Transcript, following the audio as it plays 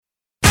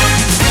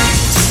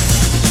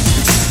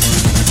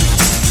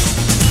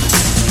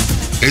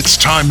It's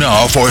time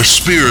now for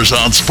Spears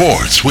on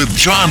Sports with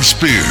John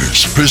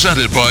Spears,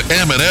 presented by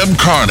M&M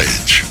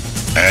Carnage.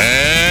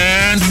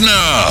 And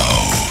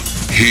now,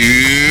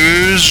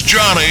 here's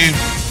Johnny.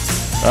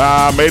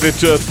 Made it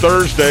to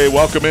Thursday.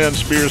 Welcome in,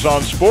 Spears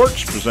on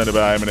Sports, presented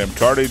by M&M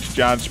Carnage.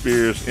 John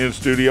Spears in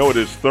studio. It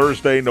is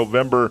Thursday,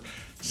 November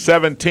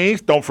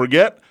 17th. Don't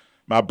forget,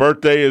 my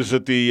birthday is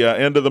at the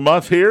end of the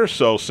month here,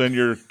 so send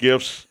your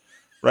gifts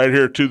right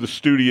here to the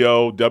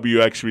studio,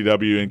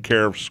 WXVW, in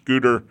care of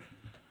Scooter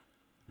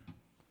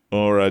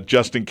or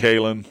Justin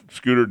Kalen,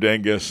 Scooter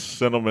Dingus.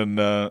 Send them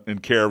in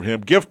care of him.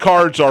 Gift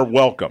cards are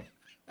welcome.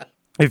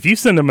 If you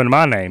send them in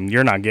my name,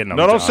 you're not getting them.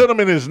 No, don't John. send them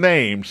in his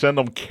name. Send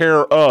them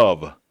care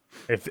of.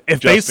 If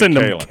they send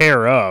them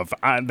care of,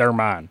 they're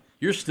mine.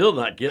 You're still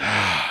not getting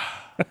them.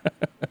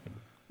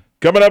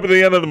 Coming up at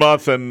the end of the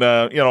month, and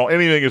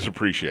anything is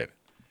appreciated.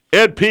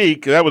 Ed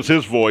Peak, that was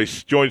his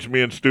voice, joins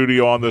me in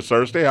studio on this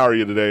Thursday. How are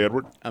you today,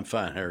 Edward? I'm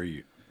fine. How are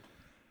you?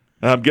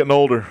 I'm getting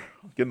older.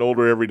 Getting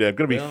older every day. I'm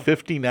going to be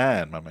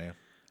 59, my man.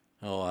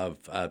 Oh,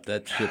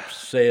 that ship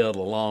sailed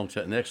a long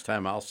time. Next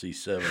time I'll see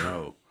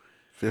 7-0.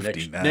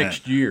 59.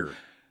 Next year.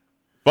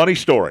 Funny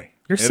story.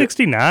 You're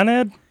 69,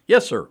 Ed?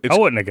 Yes, sir. I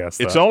wouldn't have guessed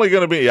that. It's only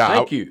going to be,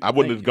 Thank you. I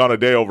wouldn't have gone a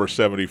day over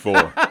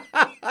 74.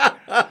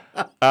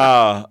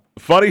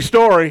 Funny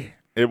story.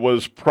 It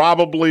was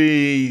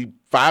probably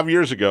 5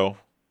 years ago.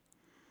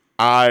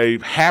 I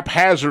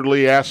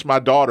haphazardly asked my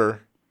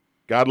daughter,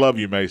 God love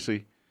you,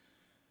 Macy,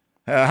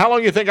 how long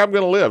do you think I'm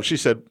going to live? She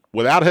said,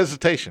 without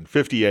hesitation,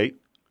 58.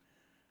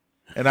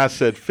 And I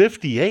said,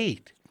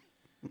 58?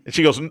 And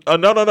she goes,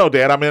 no,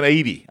 Dad, I meant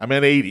 80. I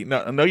meant 80.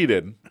 No, you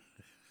didn't.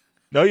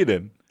 No, you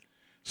didn't.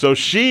 So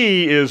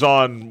she is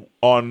on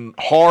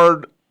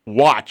hard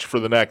watch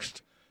for the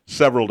next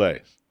several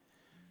days.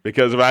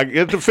 Because if I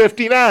get to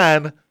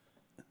 59,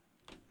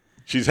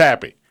 she's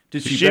happy.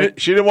 She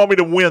didn't want me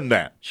to win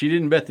that. She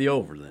didn't bet the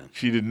over then.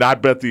 She did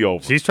not bet the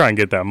over. She's trying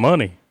to get that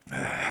money.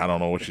 I don't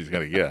know what she's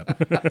going to get.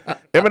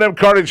 M&M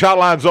Carnage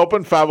hotline's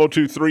open,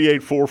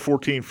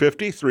 502-384-1450,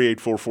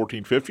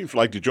 384-1450. If you'd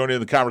like to join in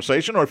the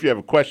conversation or if you have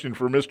a question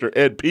for Mr.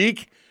 Ed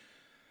Peak.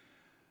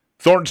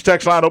 Thornton's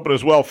text line open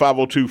as well,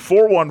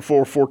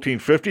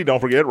 502-414-1450.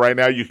 Don't forget, right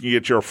now you can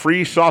get your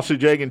free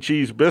sausage, egg, and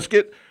cheese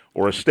biscuit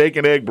or a steak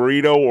and egg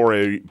burrito or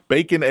a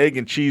bacon, egg,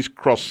 and cheese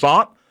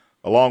croissant,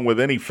 along with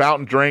any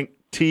fountain drink,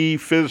 tea,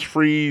 fizz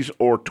freeze,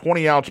 or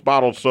 20-ounce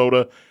bottled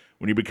soda.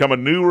 When you become a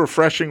new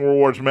Refreshing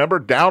Rewards member,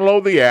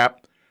 download the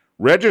app,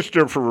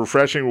 register for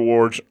Refreshing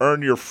Rewards,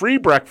 earn your free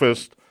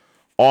breakfast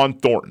on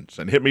Thornton's.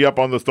 And hit me up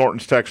on the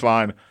Thornton's text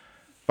line,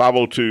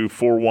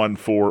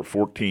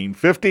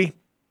 502-414-1450,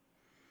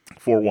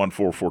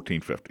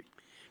 414-1450.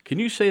 Can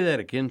you say that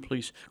again,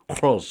 please?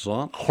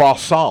 Croissant?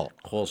 Croissant.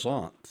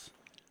 Croissants.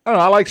 I don't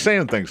know, I like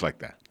saying things like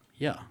that.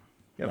 Yeah.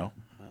 You know.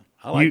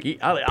 I like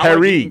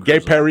Paris, gay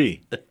Paris.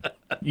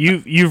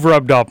 You've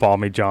rubbed up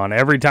on me, John.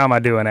 Every time I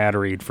do an ad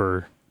read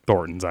for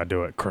Thornton's, I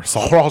do it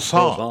croissant.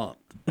 Croissant.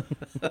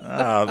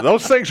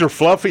 Those things are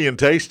fluffy and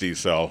tasty,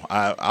 so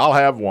I'll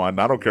have one.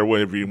 I don't care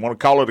if you want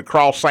to call it a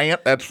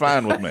croissant, that's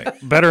fine with me.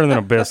 Better than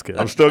a biscuit.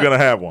 I'm still going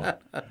to have one.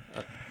 All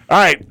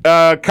right,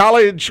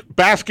 college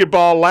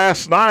basketball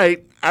last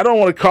night. I don't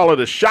want to call it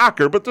a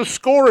shocker, but the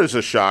score is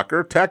a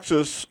shocker.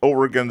 Texas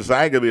over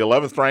Gonzaga, the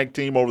 11th-ranked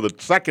team over the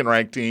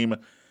 2nd-ranked team,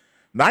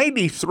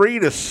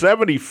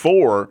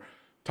 93-74.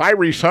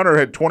 Tyrese Hunter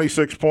had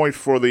 26 points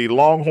for the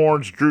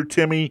Longhorns. Drew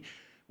Timme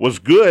was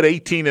good,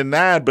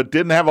 18-9, but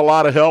didn't have a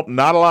lot of help.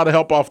 Not a lot of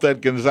help off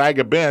that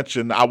Gonzaga bench,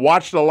 and I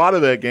watched a lot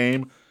of that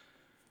game.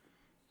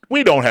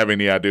 We don't have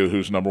any idea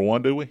who's number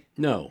one, do we?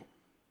 No.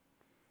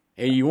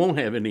 And you won't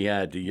have any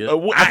idea.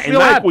 I feel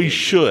like we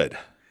should.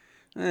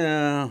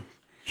 Yeah.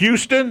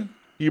 Houston,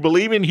 you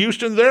believe in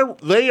Houston?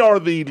 They are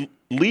the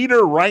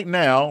leader right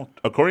now,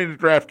 according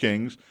to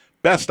DraftKings,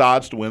 best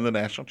odds to win the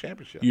national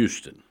championship.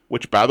 Houston.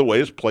 Which, by the way,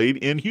 is played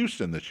in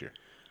Houston this year.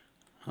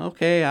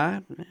 Okay,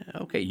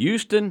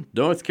 Houston,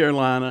 North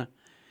Carolina,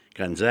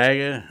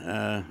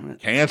 Gonzaga,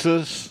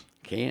 Kansas,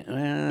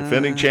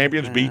 defending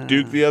champions, beat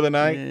Duke the other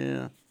night.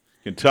 Yeah.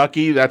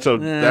 Kentucky, that's a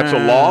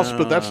loss,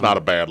 but that's not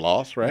a bad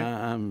loss, right?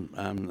 I'm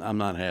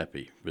not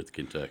happy with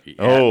Kentucky.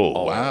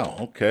 Oh, wow.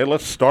 Okay,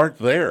 let's start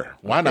there.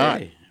 Why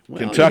not? Well,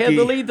 Kentucky you had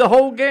to lead the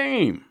whole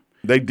game.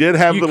 They did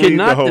have the lead the You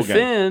cannot whole game.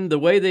 defend the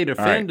way they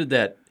defended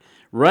that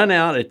run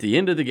out at the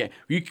end of the game.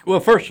 Well,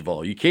 first of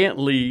all, you can't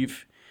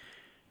leave.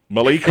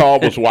 Malik Hall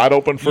was wide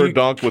open for a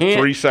dunk with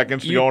 3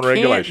 seconds to go in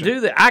regulation. You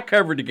can't do that. I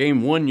covered the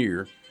game one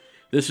year.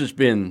 This has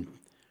been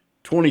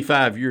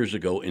 25 years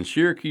ago in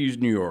Syracuse,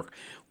 New York.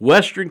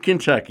 Western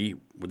Kentucky,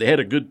 they had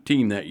a good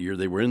team that year.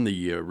 They were in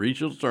the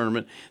regional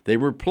tournament. They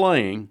were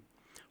playing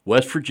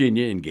West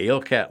Virginia and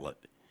Gail Catlett.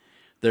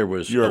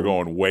 You're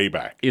going way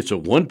back. It's a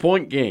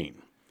 1-point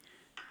game.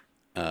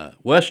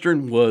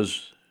 Western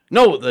was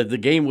the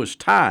game was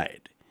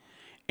tied,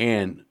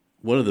 and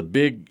one of the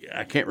big,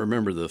 I can't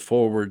remember the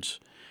forwards,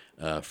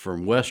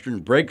 from Western,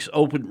 breaks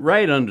open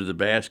right under the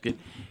basket.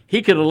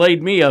 He could have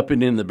laid me up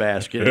and in the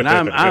basket, and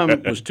I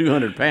was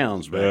 200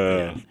 pounds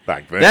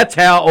back then. That's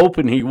how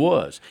open he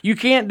was. You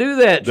can't do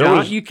that,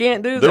 John. You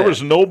can't do that. There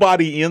was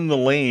nobody in the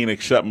lane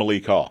except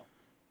Malik Hall.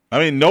 I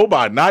mean,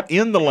 nobody, not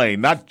in the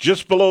lane, not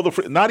just below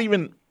the not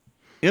even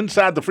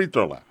inside the free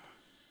throw line.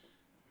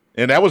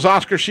 And that was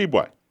Oscar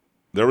Tshiebwe.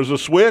 There was a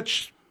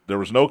switch, there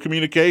was no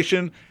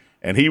communication,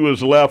 and he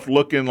was left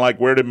looking like,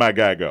 where did my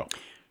guy go?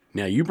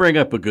 Now, you bring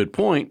up a good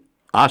point.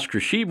 Oscar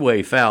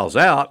Tshiebwe fouls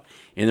out,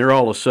 and they're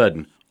all of a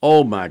sudden,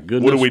 oh, my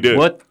goodness. What do we do?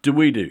 What do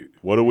we do?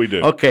 What do we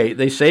do? Okay,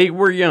 they say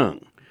we're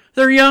young.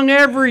 They're young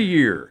every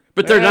year,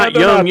 but they're not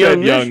young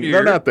this year.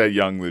 They're not that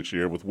young this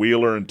year with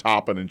Wheeler and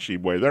Toppin and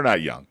Tshiebwe. They're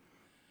not young.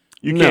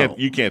 You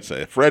can't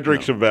say it.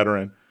 Frederick's a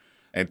veteran.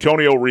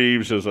 Antonio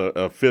Reeves is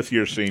a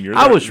fifth-year senior.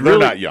 They're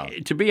not young.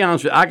 To be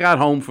honest with you, I got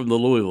home from the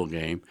Louisville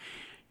game,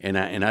 and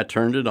I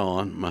turned it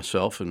on,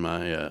 myself and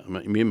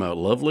me and my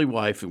lovely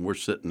wife, and we're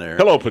sitting there.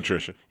 Hello,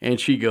 Patricia. And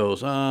she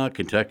goes,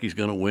 Kentucky's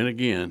going to win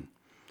again.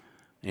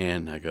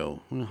 And I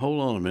go, well,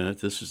 hold on a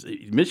minute.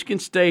 Michigan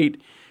State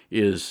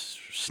is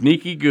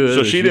sneaky good.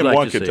 So she didn't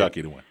want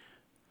Kentucky to win.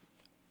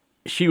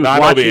 She was I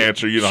watching, know the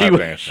answer. You don't have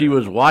to answer. She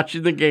was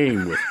watching the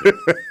game with me.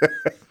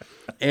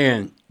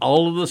 And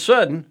all of a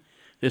sudden,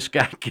 this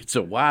guy gets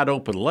a wide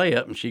open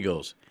layup, and she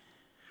goes,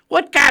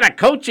 "What kind of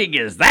coaching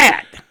is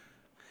that?"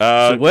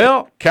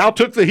 Cal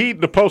took the heat in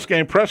the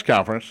post-game press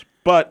conference,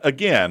 but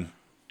again,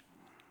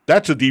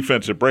 that's a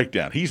defensive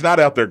breakdown. He's not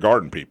out there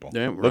guarding people.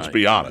 Let's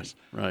be honest.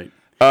 Right.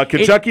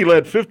 Kentucky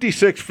led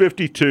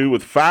 56-52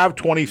 with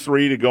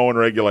 5:23 to go in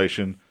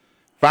regulation.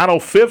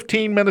 Final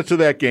 15 minutes of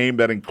that game,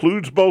 that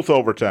includes both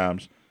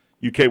overtimes,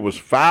 UK was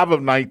 5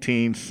 of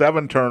 19,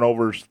 7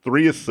 turnovers,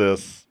 3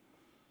 assists.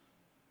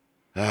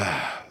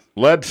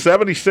 Led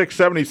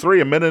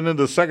 76-73 a minute into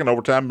the second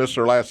overtime, missed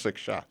their last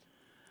 6 shots.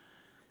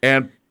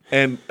 And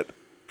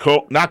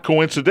not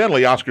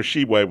coincidentally, Oscar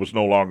Tshiebwe was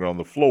no longer on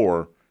the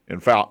floor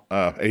and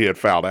he had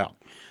fouled out.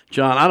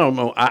 John, I don't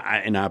know,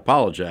 and I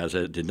apologize.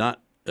 I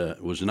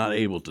was not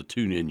able to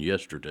tune in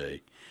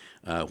yesterday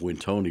when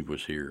Tony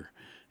was here,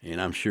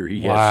 and I'm sure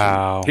he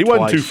had He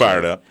wasn't too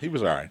fired up. He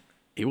was all right.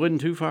 He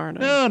wasn't too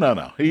fired up?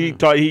 No.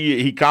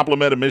 He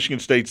complimented Michigan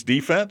State's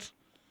defense.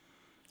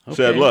 Okay.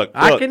 Said, look,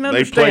 I can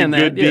they played understand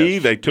good that, D.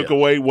 yes. They took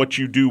away what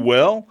you do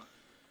well.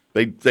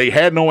 They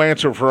had no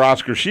answer for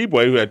Oscar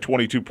Tshiebwe, who had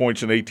 22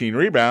 points and 18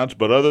 rebounds.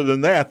 But other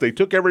than that, they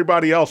took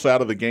everybody else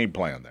out of the game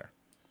plan there.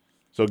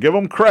 So give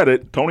them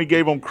credit. Tony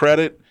gave them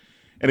credit.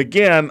 And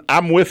again,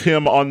 I'm with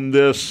him on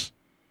this,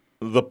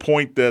 the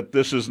point that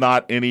this is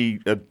not a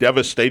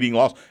devastating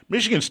loss.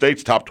 Michigan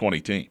State's top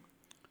 20 team.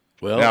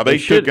 Well, now they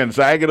took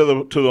Gonzaga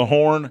to the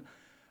horn.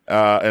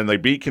 And they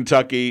beat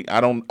Kentucky.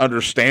 I don't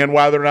understand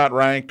why they're not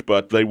ranked,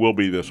 but they will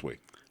be this week.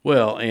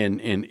 Well,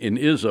 and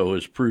Izzo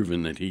has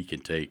proven that he can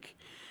take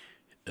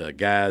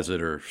guys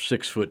that are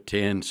 6'10",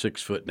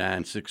 6'9",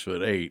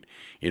 6'8",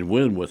 and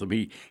win with them.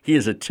 He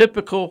is a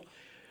typical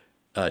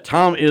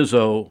Tom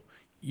Izzo.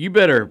 You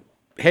better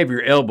have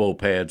your elbow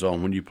pads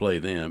on when you play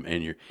them,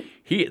 and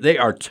they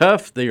are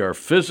tough, they are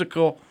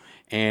physical,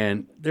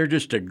 and they're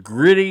just a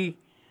gritty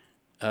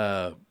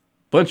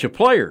bunch of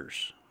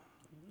players.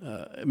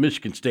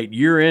 Michigan State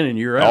year in and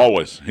year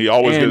out. He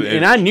always.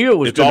 And I knew it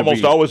was. It's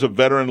almost always a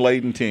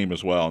veteran-laden team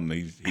as well.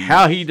 And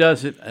how he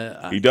does it.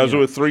 He does it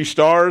with 3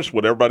 stars.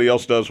 What everybody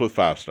else does with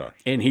 5 stars.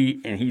 And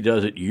he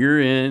does it year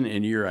in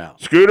and year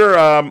out.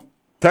 Scooter,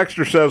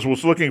 Texter says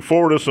was looking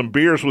forward to some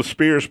beers with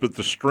Spears, but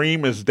the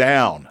stream is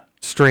down.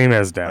 Stream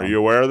is down. Are you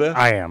aware of this?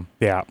 I am.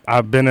 Yeah,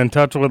 I've been in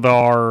touch with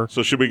our.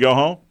 So should we go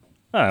home?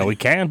 We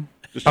can.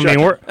 I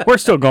mean, we're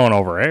still going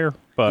over air,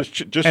 but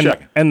just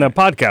checking. And the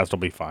podcast will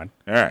be fine.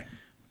 All right.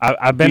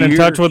 I've been in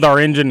touch with our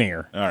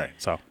engineer. All right.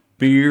 So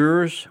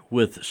Beers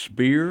with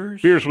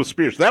Spears. Beers with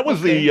Spears. That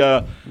was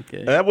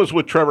that was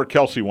what Trevor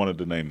Kelsey wanted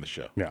to name the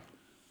show. Yeah.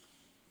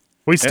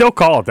 We still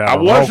call it that. I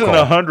wasn't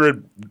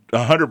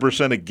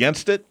 100%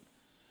 against it,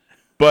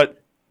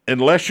 but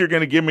unless you're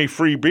going to give me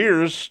free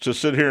beers to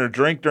sit here and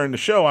drink during the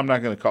show, I'm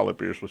not going to call it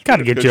Beers with Spears.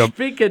 Got to get you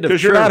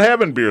because you're not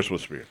having Beers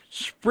with Spears.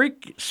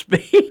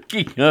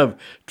 Speaking of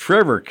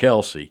Trevor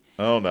Kelsey,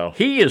 oh no,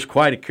 he is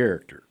quite a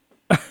character.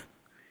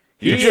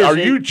 Are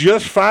you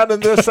just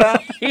finding this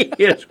out? He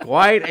is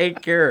quite a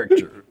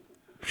character.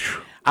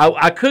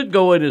 I could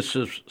go into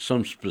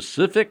some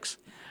specifics,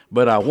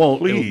 but I won't.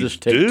 Please It'll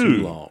just take too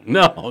long.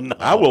 No.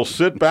 I will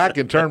sit back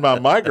and turn my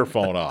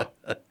microphone off.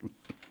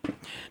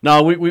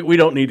 No, we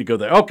don't need to go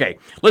there. Okay,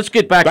 let's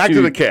get back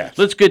to the Cats.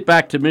 Let's get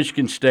back to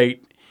Michigan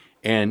State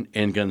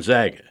and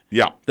Gonzaga.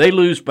 Yeah. They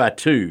lose by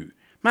 2.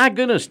 My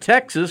goodness,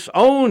 Texas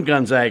owned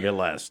Gonzaga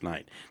last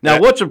night. Now,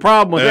 what's the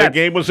problem with that? That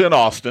game was in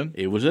Austin.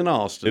 It was in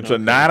Austin. It's a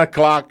 9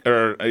 o'clock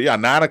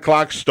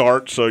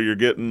start, so you're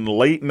getting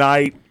late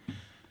night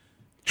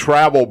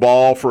travel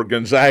ball for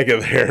Gonzaga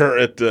there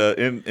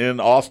in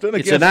Austin.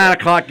 It's a 9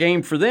 o'clock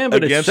game for them,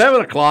 but it's 7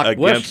 o'clock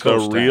West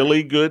Coast against a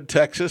really good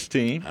Texas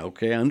team.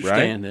 Okay, I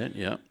understand that.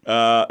 Yeah.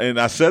 And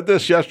I said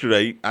this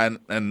yesterday,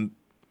 and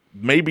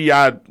maybe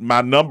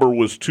my number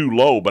was too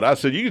low, but I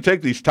said you can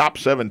take these top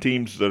 7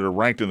 teams that are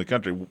ranked in the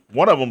country.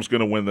 One of them is going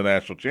to win the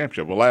national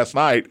championship. Well, last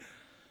night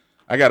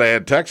I got to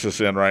add Texas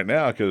in right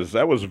now because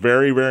that was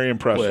very, very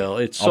impressive. Well,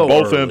 it's on so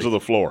both early. ends of the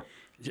floor.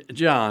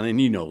 John,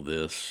 and you know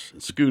this,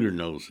 and Scooter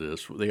knows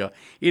this. It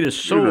is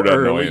so Scooter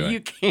doesn't know early.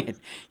 anything.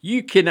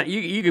 You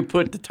can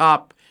put the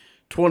top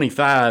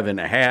 25 in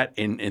a hat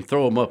and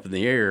throw them up in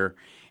the air,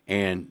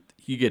 and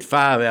you get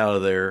 5 out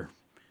of there,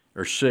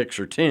 or 6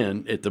 or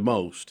 10 at the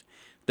most.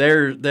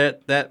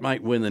 That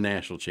might win the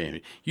national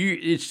championship.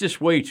 It's just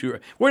way too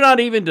early. We're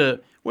not even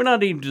to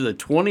the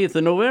 20th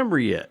of November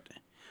yet.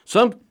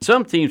 Some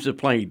teams have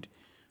played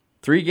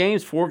 3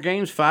 games, 4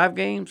 games, 5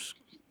 games.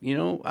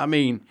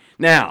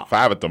 Now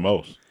 5 at the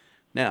most.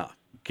 Now,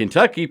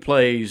 Kentucky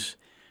plays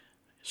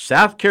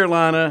South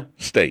Carolina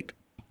State.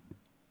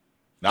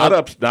 Not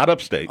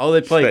upstate. Oh, they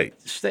play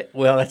State.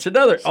 Well, that's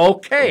another.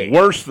 Okay.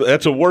 Worse.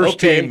 That's a worse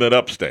team than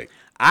upstate.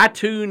 I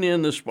tune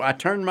in I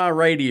turned my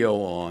radio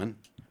on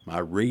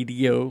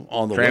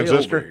the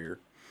Transistor? way over here,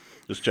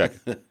 Just check.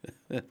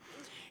 and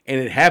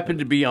it happened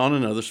to be on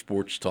another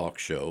sports talk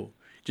show.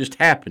 Just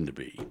happened to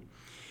be.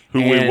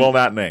 Who we will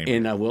not name.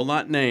 And I will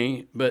not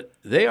name, but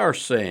they are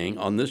saying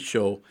on this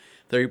show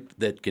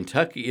that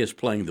Kentucky is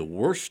playing the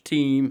worst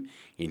team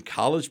in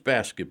college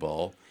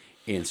basketball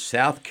in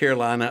South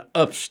Carolina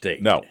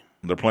upstate. No,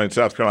 they're playing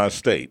South Carolina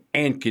State.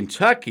 And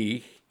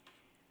Kentucky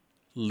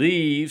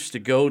leaves to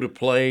go to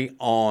play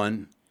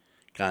on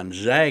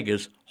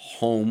Gonzaga's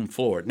home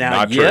floor. Now,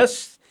 Not true.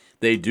 yes,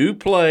 they do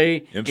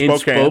play in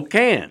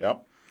Spokane,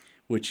 Yep.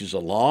 which is a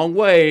long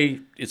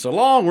way. It's a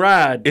long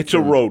ride. It's a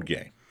road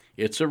game.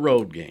 It's a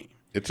road game.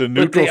 It's a But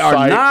neutral they are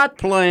site not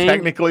playing.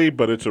 technically,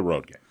 but it's a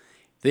road game.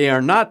 They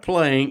are not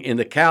playing in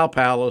the Cow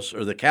Palace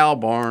or the Cow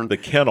Barn. The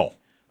Kennel.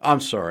 I'm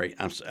sorry.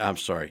 I'm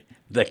sorry.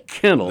 The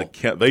Kennel.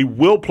 They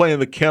will play in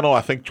the Kennel,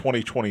 I think,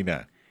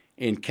 2029.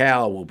 And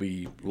Cal will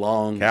be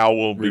long. Cal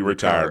will be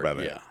retired by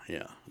then.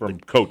 Yeah. From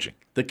coaching.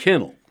 The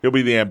Kennel. He'll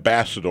be the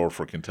ambassador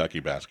for Kentucky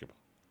basketball.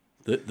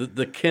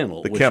 The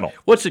Kennel. The Kennel.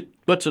 What's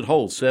it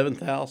hold?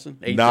 7,000?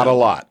 8,000? Not a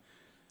lot.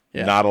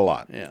 Yeah. Not a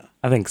lot. Yeah.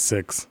 I think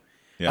 6.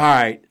 Yeah. All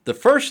right. The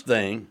first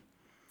thing,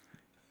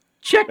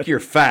 check your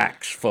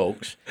facts,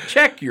 folks.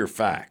 Check your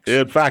facts.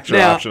 Facts are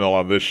Now- optional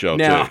on this show,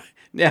 Now,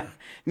 too.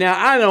 now,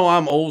 I know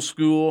I'm old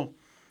school,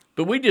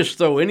 but we just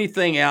throw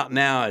anything out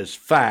now as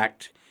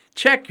fact.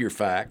 Check your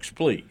facts,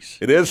 please.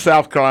 It is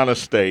South Carolina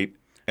State,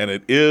 and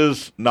it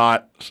is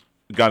not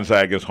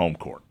Gonzaga's home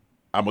court.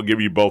 I'm going to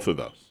give you both of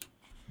those.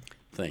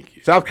 Thank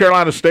you. South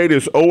Carolina State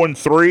is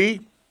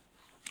 0-3.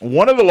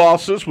 One of the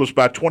losses was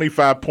by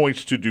 25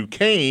 points to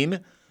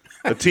Duquesne,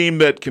 a team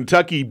that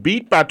Kentucky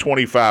beat by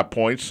 25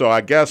 points. So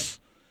I guess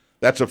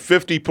that's a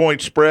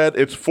 50-point spread.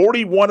 It's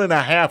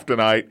 41.5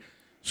 tonight.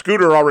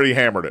 Scooter already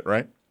hammered it,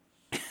 right?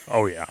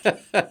 Oh, yeah.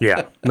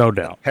 Yeah, no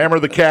doubt. Hammer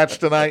the Cats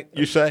tonight,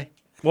 you say?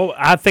 Well,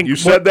 I think You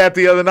said that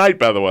the other night,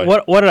 by the way.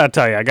 What did I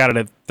tell you? I got it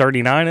at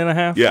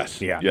 39.5?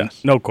 Yes, Yeah. yes.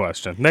 No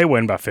question. They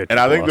win by 50. And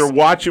I think plus. they're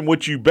watching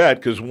what you bet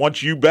because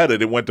once you bet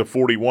it, it went to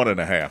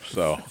 41.5.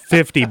 So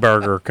 50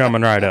 burger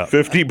coming right up.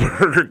 50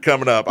 burger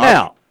coming up.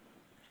 Now,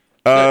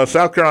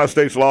 South Carolina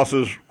State's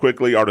losses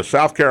quickly are to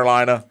South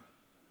Carolina,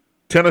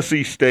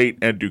 Tennessee State,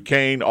 and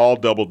Duquesne, all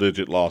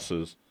double-digit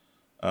losses.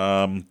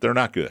 They're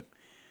not good.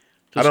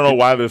 I don't know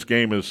why this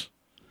game is.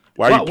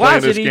 Why are you why playing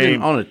is this it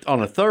game even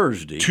on a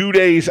Thursday? 2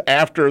 days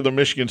after the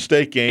Michigan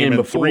State game And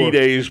and before- 3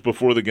 days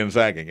before the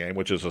Gonzaga game,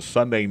 which is a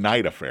Sunday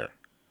night affair?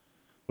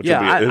 Which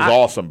Yeah, is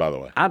awesome, by the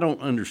way. I don't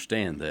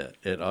understand that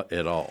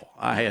at all.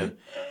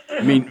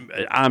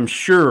 I'm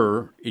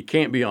sure it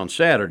can't be on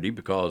Saturday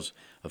because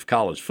of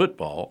college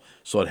football,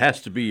 so it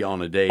has to be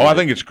on a day. Oh, I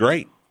think it's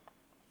great.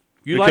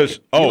 you Because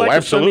like it? You like a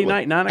absolutely, Sunday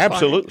night 9 o'clock?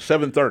 absolutely,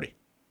 7:30.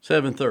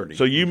 7:30.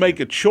 So you make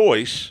a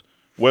choice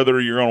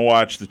whether you're going to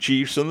watch the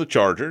Chiefs and the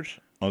Chargers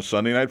on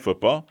Sunday Night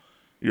Football.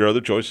 Your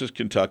other choice is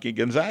Kentucky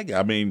Gonzaga.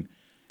 I mean,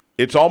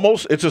 it's a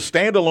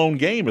standalone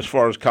game as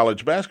far as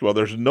college basketball.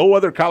 There's no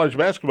other college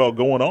basketball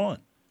going on.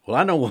 Well,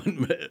 I know what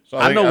So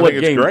I I know think what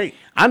it's game. great.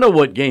 I know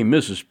what game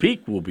Mrs.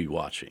 Peak will be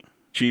watching.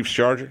 Chiefs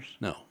Chargers?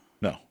 No.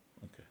 No.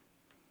 Okay.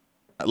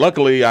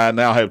 Luckily, I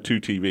now have 2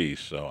 TVs,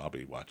 so I'll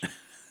be watching.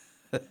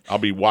 I'll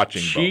be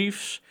watching both.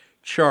 Chiefs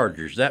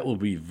Chargers. That will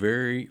be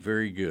very,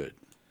 very good.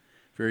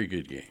 Very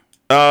good game.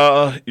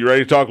 You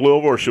ready to talk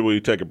Louisville, or should we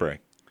take a break?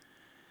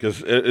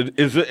 Because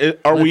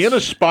are we in a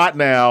spot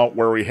now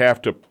where we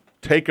have to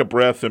take a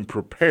breath and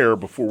prepare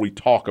before we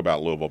talk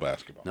about Louisville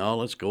basketball? No,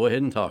 let's go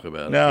ahead and talk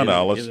about it. No, Get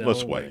let's it out of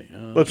the wait. way.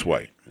 Oh. Let's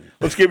wait.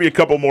 Let's give you a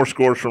couple more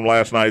scores from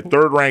last night.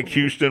 Third-ranked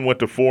Houston went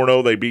to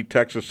 4-0. They beat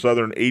Texas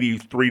Southern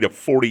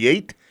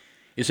 83-48.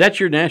 Is that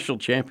your national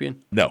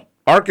champion? No.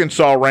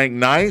 Arkansas, ranked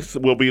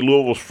 9th, will be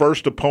Louisville's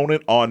first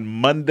opponent on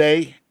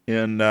Monday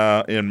in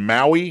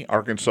Maui.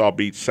 Arkansas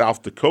beat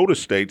South Dakota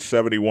State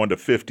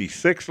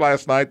 71-56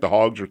 last night. The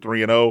Hogs are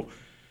 3-0.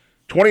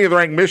 20th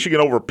ranked Michigan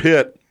over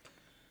Pitt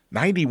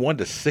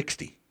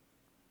 91-60.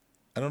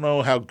 I don't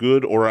know how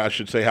good, or I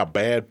should say how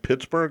bad,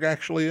 Pittsburgh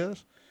actually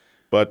is.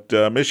 But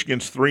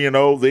Michigan's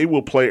 3-0. They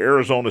will play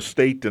Arizona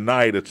State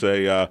tonight. It's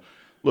a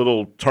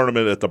little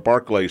tournament at the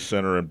Barclays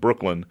Center in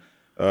Brooklyn.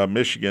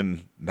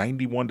 Michigan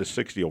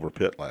 91-60 over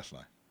Pitt last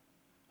night.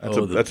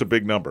 That's a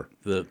big number.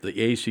 The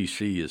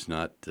ACC is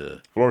not.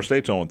 Florida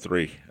State's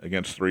 0-3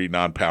 against 3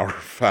 non-power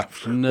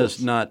 5.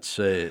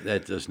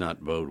 That does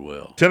not bode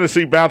well.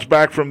 Tennessee bounced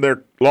back from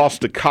their loss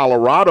to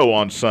Colorado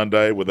on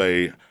Sunday with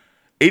a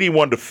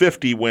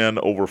 81-50 win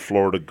over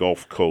Florida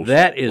Gulf Coast.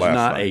 That is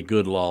not night. a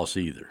good loss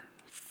either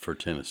for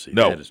Tennessee.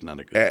 No, that is not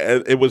a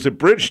good. It was at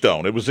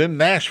Bridgestone. It was in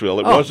Nashville.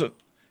 It wasn't.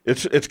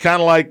 It's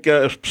kind of like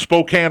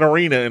Spokane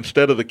Arena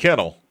instead of the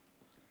Kennel,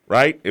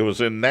 right? It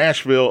was in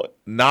Nashville,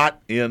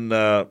 not in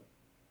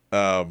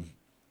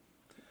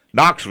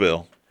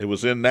Knoxville. It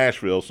was in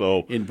Nashville,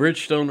 so in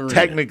Bridgestone Arena.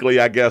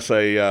 Technically, I guess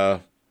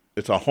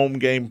it's a home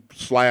game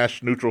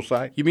 / neutral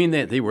site. You mean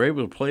that they were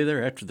able to play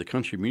there after the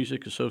Country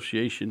Music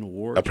Association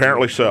Awards?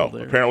 Apparently so.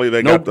 Apparently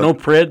they no got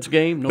Preds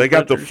game. They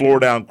got the floor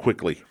down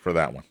quickly for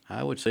that one.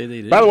 I would say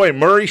they did. By the way,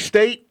 Murray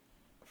State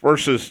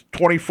versus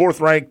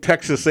 24th ranked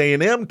Texas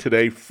A&M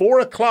today,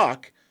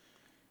 4:00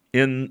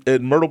 in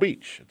Myrtle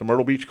Beach at the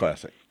Myrtle Beach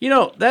Classic. You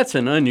know, that's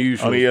an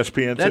unusual on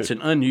ESPN. That's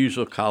an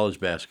unusual college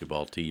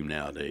basketball team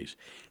nowadays.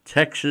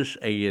 Texas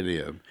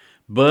A&M.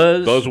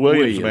 Buzz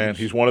Williams, man,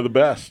 he's one of the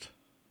best.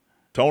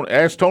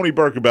 Ask Tony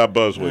Burke about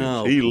Buzz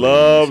Williams. He please.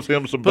 loves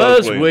him some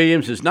Buzz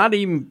Williams has not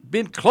even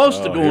been close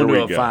to going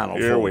to a Final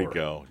Four. Here we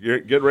go.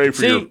 Get ready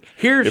for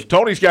if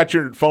Tony's got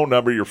your phone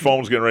number, your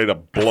phone's getting ready to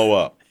blow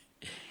up.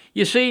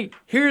 You see,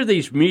 here are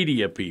these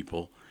media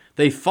people.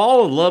 They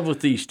fall in love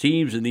with these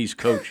teams and these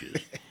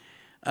coaches.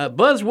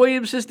 Buzz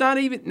Williams is not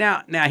even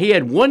now. He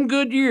had one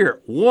good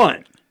year,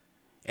 one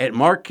at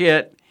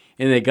Marquette,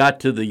 and they got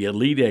to the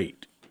Elite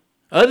Eight.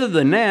 Other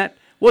than that,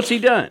 what's he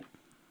done?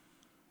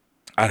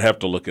 I'd have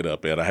to look it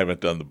up, Ed. I haven't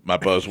done my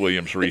Buzz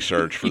Williams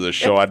research for this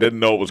show. I didn't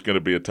know it was going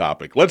to be a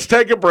topic. Let's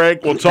take a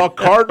break. We'll talk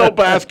Cardinal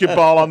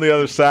basketball on the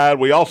other side.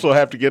 We also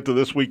have to get to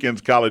this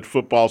weekend's college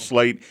football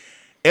slate.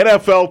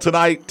 NFL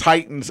tonight,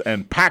 Titans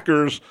and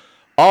Packers.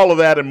 All of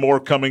that and more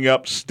coming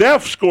up.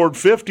 Steph scored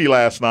 50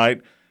 last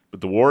night,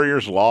 but the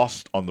Warriors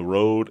lost on the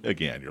road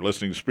again. You're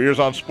listening to Spears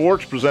on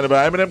Sports, presented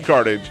by M&M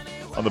Cartage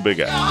on the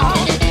Big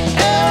Apple.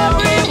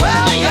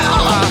 Everywhere,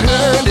 y'all. I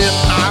heard it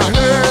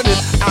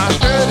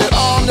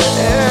on the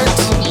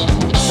X.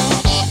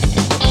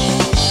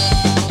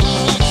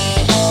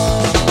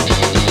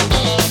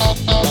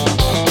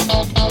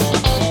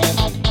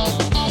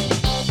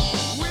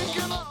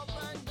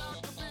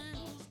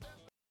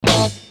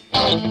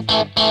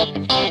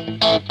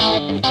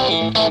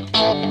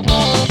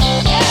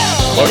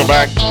 Welcome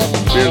back.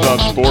 Spears on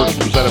Sports,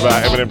 presented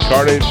by M&M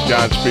Cartage.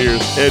 John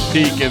Spears, Ed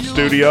Peak in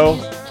studio.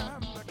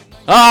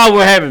 Oh,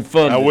 we're having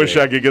fun. I wish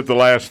I could get the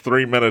last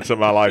 3 minutes of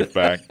my life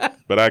back,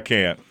 but I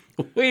can't.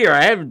 We are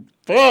having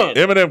fun.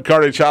 M&M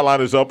Cartage hotline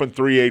is open,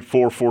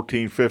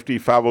 384-1450,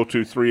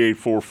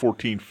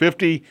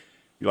 502-384-1450. If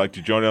you'd like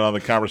to join in on the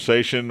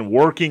conversation,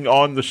 working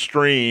on the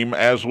stream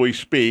as we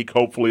speak.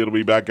 Hopefully it'll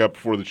be back up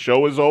before the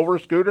show is over,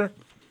 Scooter.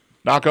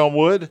 Knock on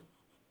wood.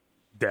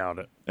 Doubt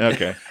it.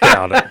 Okay.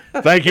 Doubt it.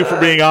 Thank you for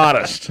being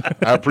honest.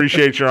 I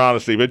appreciate your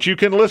honesty. But you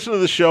can listen to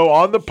the show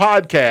on the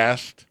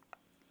podcast.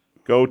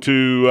 Go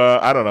to,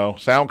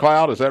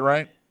 SoundCloud. Is that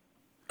right?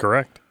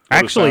 Correct. Go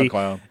to Actually,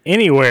 SoundCloud.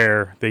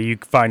 Anywhere that you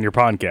can find your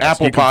podcast.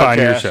 Apple you can find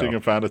your Podcasts, show. you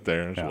can find it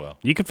there as well.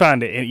 You can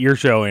find your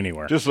show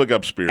anywhere. Just look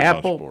up Spears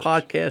Apple on Sports.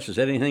 Podcast, is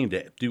that anything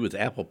to do with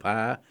apple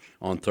pie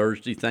on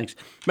Thursday? Thanks.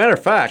 Matter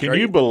of fact, Can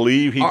you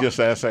believe he just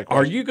asked that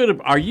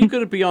question? Are you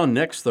gonna be on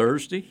next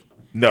Thursday?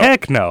 No.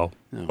 Heck no.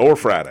 Or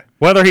Friday.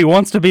 Whether he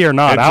wants to be or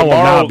not, And I will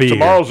not be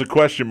tomorrow's here. a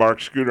question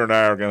mark. Scooter and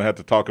I are going to have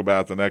to talk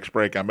about the next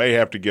break. I may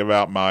have to give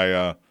out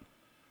my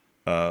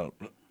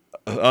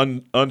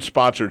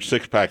unsponsored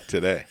six-pack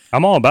today.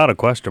 I'm all about a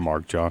question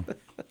mark, John.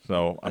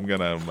 So I'm going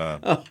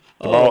to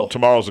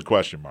tomorrow's a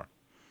question mark.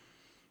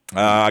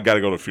 I got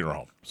to go to a funeral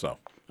home. So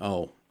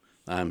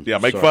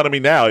make fun of me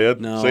now, Ed.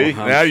 No, See,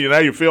 now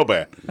you feel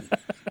bad.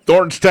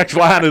 Thornton's text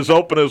line is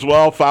open as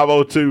well,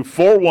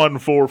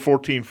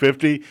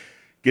 502-414-1450.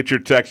 Get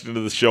your text into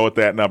the show at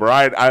that number.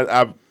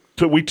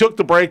 We took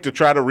the break to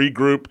try to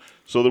regroup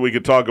so that we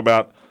could talk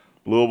about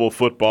Louisville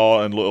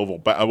football and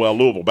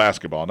Louisville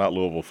basketball, not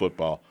Louisville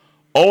football.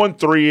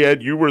 0-3,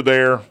 Ed, you were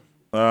there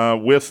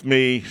with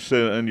me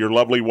and your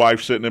lovely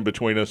wife sitting in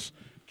between us,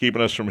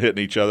 keeping us from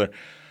hitting each other.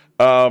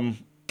 They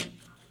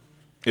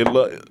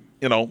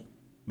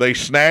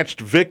snatched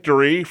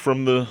defeat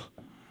from the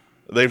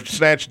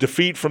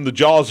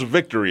jaws of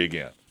victory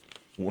again.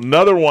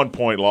 Another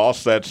 1-point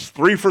loss. That's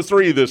 3 for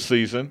 3 this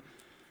season.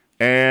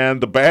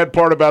 And the bad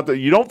part about that,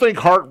 you don't think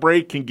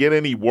heartbreak can get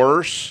any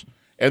worse,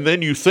 and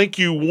then you think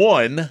you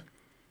won.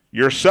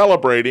 You're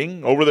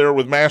celebrating over there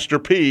with Master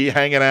P,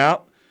 hanging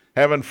out,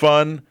 having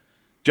fun,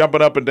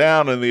 jumping up and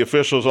down, and the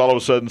officials all of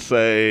a sudden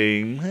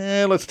say,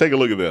 let's take a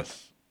look at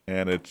this.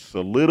 And it's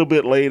a little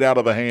bit laid out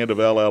of the hand of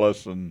L.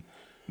 Ellis, and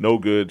no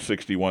good,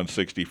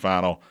 61-60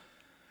 final.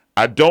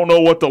 I don't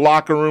know what the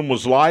locker room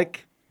was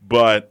like,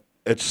 but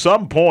at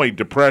some point,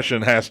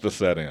 depression has to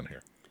set in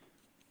here.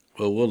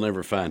 Well, we'll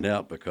never find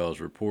out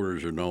because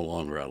reporters are no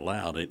longer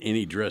allowed in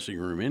any dressing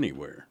room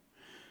anywhere.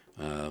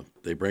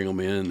 They bring them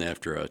in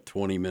after a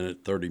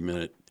 20-minute,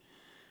 30-minute,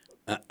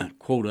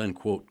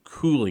 quote-unquote,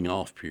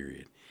 cooling-off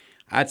period.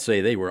 I'd say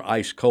they were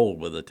ice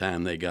cold by the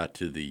time they got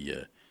to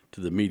the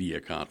media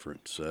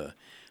conference.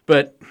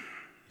 But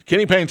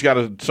Kenny Payne's got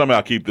to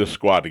somehow keep this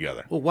squad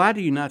together. well, why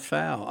do you not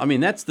foul? I mean,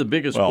 that's the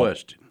biggest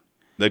question.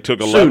 They took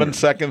 11 Sooner.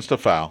 seconds to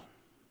foul.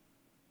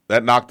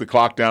 That knocked the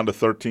clock down to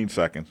 13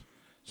 seconds.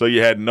 So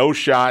you had no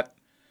shot.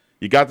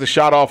 You got the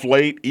shot off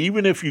late.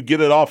 Even if you get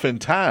it off in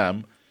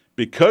time,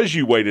 because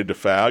you waited to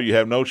foul, you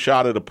have no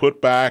shot at a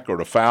putback or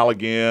to foul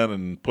again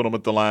and put them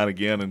at the line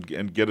again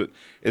and get it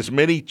as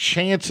many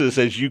chances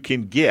as you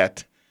can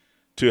get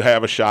to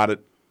have a shot at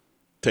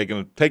taking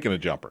a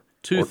jumper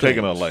or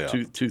taking a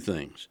layup. Two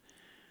things.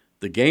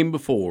 The game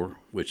before,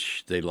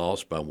 which they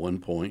lost by 1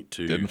 point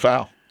to Didn't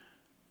foul.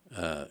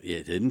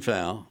 It didn't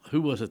foul.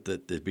 Who was it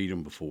that beat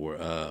them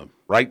before?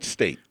 Wright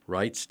State.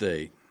 Wright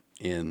State.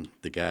 And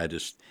the guy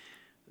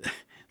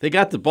they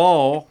got the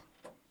ball,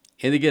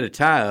 and they get a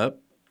tie-up,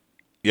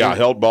 Yeah,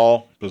 held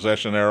ball,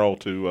 possession arrow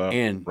to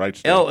and Wright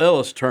State. L.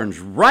 Ellis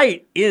turns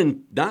right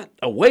in, not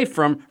away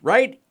from,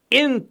 right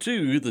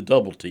into the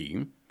double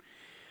team.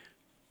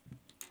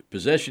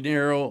 Possession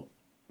arrow,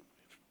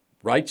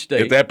 Wright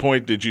State. At that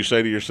point, did you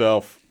say to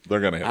yourself, they're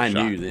going to hit a I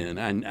shot? knew then.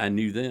 I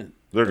knew then.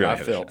 They're gonna I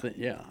hit a felt shot. it.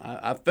 Yeah,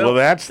 I felt. Well,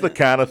 that's the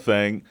kind of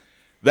thing.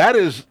 That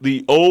is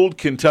the old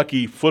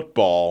Kentucky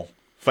football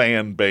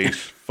fan base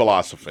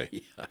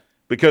philosophy.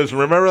 Because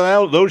remember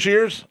those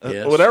years?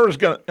 Yes. Whatever's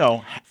going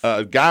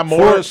to, Guy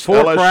Morris,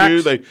 four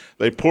LSU, cracks.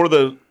 they pour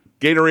the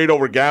Gatorade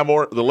over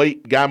the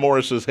late Guy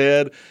Morris's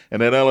head,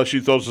 and then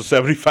LSU throws a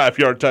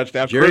 75-yard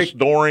touchdown. Chris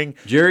Doring,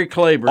 Jerry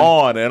Claiborne.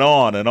 on and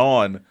on and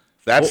on.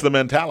 That's the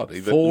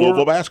mentality that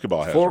Louisville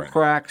basketball has. Four right now.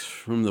 cracks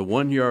from the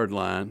 1 yard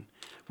line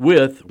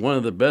with one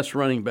of the best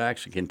running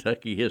backs in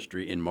Kentucky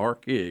history in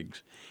Mark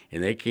Higgs,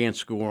 and they can't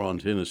score on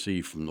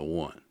Tennessee from the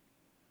one.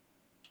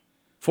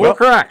 Four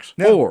cracks.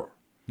 yeah. Four.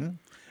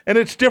 And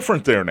it's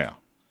different there now.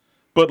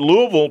 But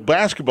Louisville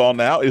basketball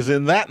now is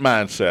in that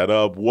mindset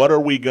of what are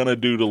we going to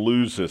do to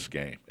lose this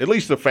game? At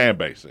least the fan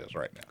base is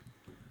right now.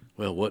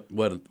 Well,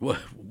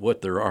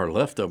 what there are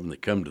left of them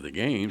that come to the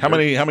game. How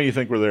many you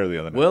think were there the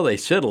other night? Well, they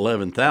said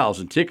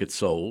 11,000 tickets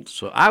sold,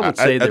 so I would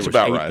say there that's was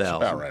about 8,000. right. That's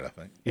about right, I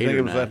think. You 8 think or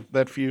it was 9.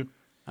 that few?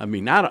 I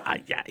mean,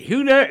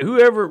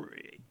 whoever,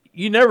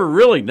 you never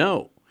really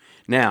know.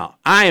 Now,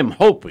 I am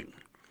hoping,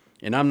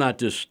 and I'm not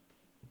just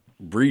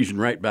breezing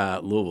right by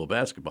Louisville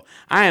basketball,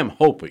 I am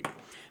hoping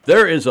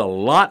there is a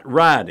lot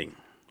riding,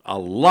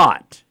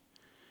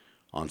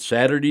 on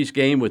Saturday's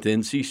game with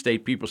NC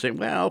State. People saying,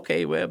 well,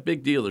 okay,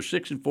 big deal. They're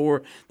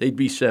 6-4. They'd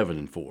be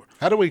 7-4.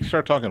 How do we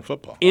start talking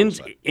football? all of a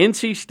sudden?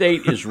 NC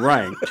State is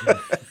ranked.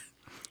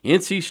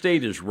 NC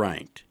State is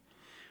ranked.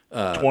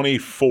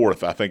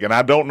 24th, I think. And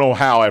I don't know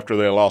how after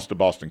they lost to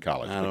Boston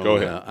College. But go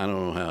ahead. I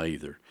don't know how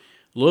either.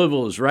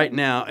 Louisville is right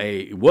now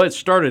what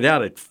started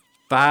out at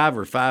 5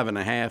 or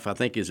 5.5. I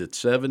think is at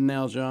 7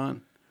 now,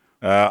 John.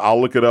 I'll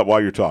look it up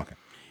while you're talking.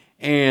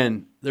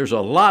 And there's a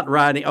lot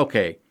riding.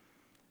 Okay,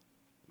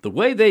 the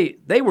way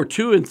they were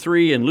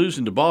 2-3 and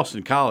losing to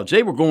Boston College,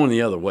 they were going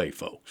the other way,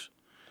 folks.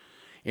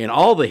 And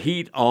all the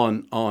heat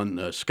on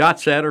Scott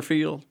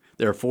Satterfield,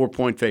 they're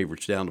 4-point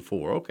favorites down to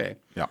 4. Okay,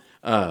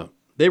 Yeah.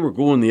 they were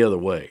going the other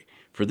way.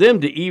 For them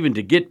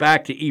to get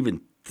back to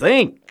even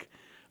think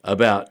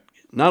about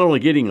not only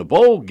getting a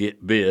bowl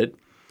bid,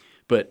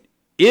 but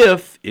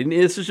if, and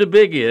this is a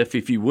big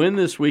if you win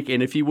this week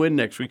and if you win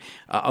next week,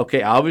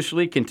 okay,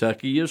 obviously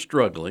Kentucky is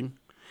struggling.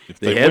 If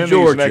they they have win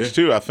Georgia. these next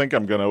two, I think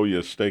I'm going to owe you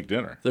a steak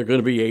dinner. They're going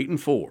to be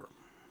 8-4.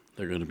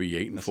 They're going to be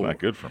 8-4. That's not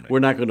good for me. We're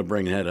not going to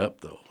bring that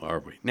up, though, are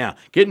we? Now,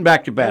 getting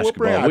back to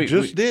basketball. I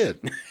just did.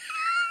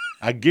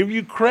 I give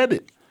you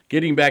credit.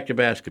 Getting back to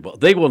basketball.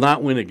 They will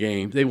not win a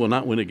game. They will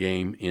not win a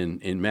game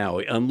in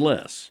Maui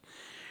unless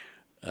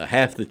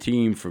half the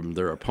team from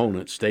their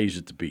opponent stays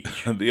at the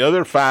beach. The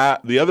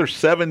other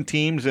 7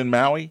 teams in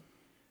Maui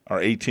are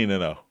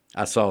 18-0.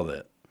 I saw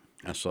that.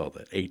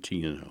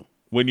 18-0.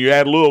 When you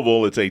add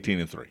Louisville, it's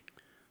 18-3.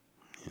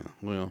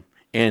 Well,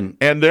 and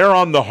they're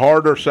on the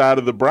harder side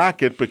of the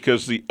bracket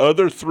because the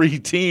other 3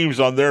 teams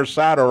on their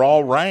side are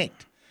all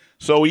ranked.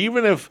 So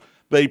even if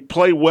they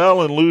play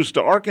well and lose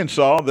to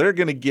Arkansas, they're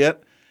going to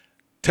get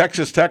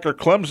Texas Tech or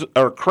Clemson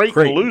or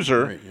Creighton, the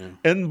loser, right, yeah.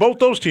 and both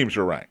those teams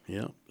are ranked.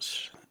 yeah.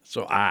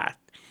 So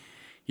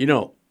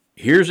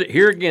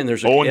here again.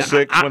 There's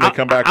 0-6 when they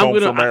come back home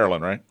from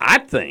Maryland, right? I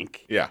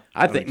think. Yeah,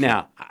 I think so.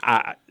 now.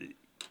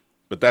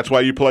 But that's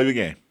why you play the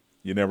game.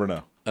 You never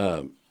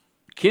know.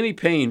 Kenny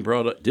Payne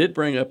did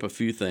bring up a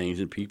few things,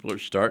 and people are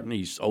starting.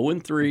 He's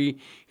 0-3.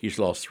 He's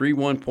lost 3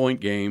 1-point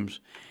games,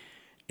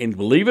 and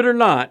believe it or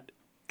not,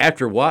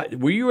 after what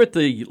were you at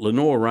the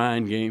Lenore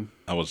Ryan game?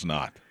 I was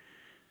not.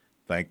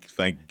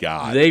 Thank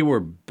God. They were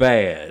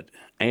bad,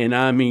 and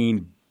I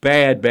mean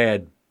bad.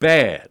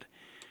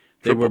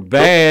 They were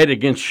bad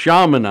against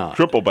Chaminade.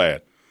 Triple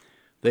bad.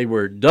 They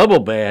were double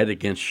bad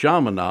against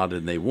Chaminade,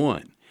 and they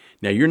won.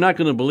 Now, you're not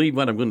going to believe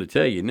what I'm going to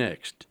tell you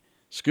next.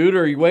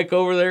 Scooter, are you awake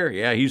over there?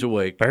 Yeah, he's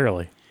awake.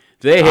 Barely.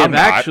 They have I'm not.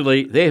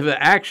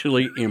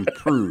 actually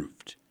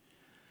improved.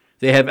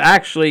 They have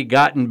actually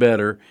gotten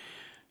better.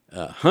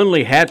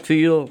 Hundley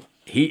Hatfield,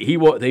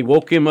 they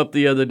woke him up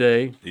the other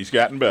day. He's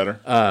gotten better.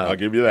 I'll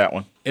give you that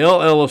one.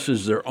 L. Ellis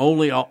is their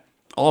only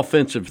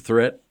offensive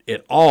threat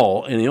at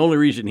all, and the only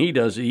reason he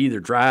does it, he either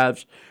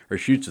drives or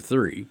shoots a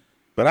three.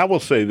 But I will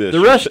say this. The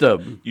rest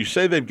of them, You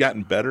say they've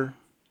gotten better.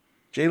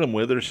 Jalen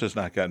Withers has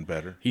not gotten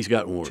better. he's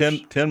gotten worse.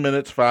 10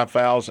 minutes, 5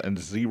 fouls, and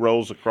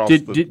zeros across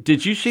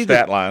Did you see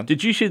stat the line.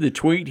 Did you see the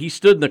tweet? He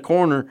stood in the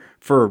corner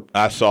for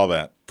I saw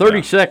that. 30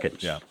 Yeah.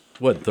 seconds. Yeah.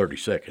 Wasn't 30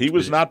 seconds. He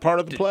was but not part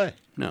of the play.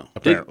 No.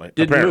 Apparently.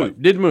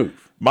 Didn't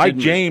move. Mike Didn't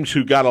move. James,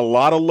 who got a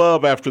lot of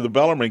love after the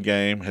Bellarmine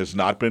game, has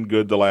not been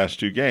good the last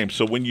 2 games.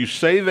 So when you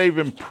say they've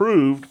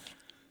improved,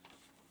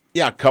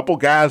 yeah, a couple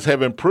guys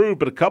have improved,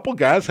 but a couple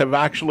guys have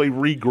actually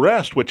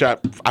regressed, which I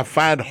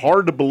find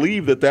hard to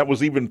believe that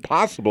was even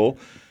possible.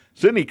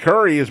 Sidney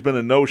Curry has been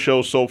a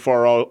no-show so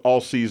far all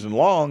season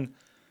long.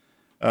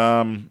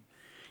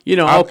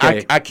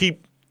 Okay.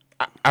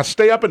 I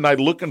stay up at night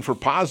looking for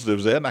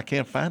positives, Ed, and I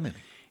can't find any.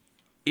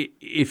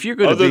 If you're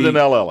going to Other be than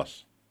L.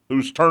 Ellis,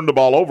 who's turned the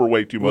ball over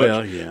way too much.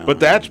 Well, yeah. But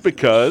that's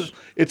because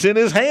it's in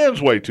his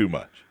hands way too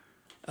much.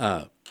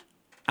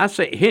 I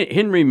say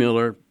Henry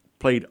Miller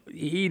played.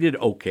 He did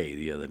okay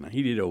the other night.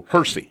 He did okay.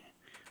 Hersey.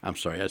 I'm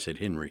sorry, I said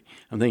Henry.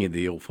 I'm thinking of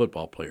the old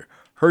football player,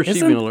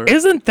 Hersey Miller.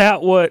 Isn't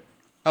that what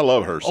I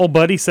love Hersey. old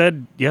buddy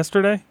said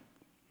yesterday?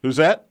 Who's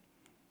that?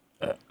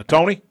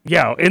 Tony?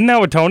 Yeah, isn't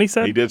that what Tony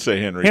said? He did say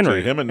Henry.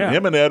 Henry, Too. Him yeah.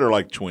 and Ed are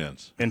like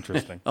twins,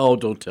 Interesting. Oh,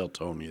 don't tell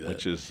Tony that.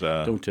 which is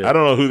Don't tell. I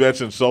don't know who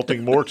that's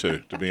insulting more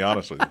to be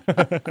honest with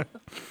you.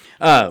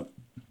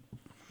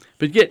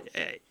 But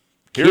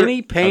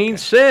Kenny Payne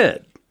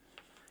said,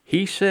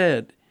 he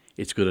said,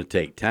 it's going to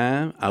take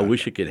time. I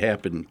wish it could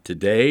happen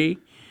today.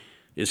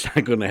 It's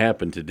not going to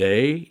happen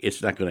today.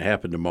 It's not going to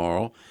happen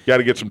tomorrow. Got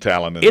to get some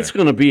talent in It's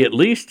there. going to be at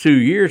least 2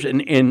 years.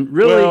 And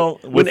really, Well,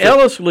 when with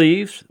Ellis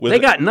leaves, with they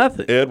the- got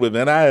nothing. Ed, with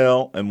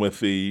NIL and with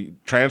the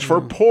transfer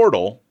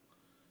portal,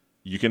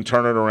 you can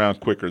turn it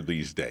around quicker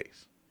these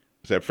days.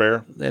 Is that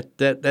fair?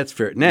 That's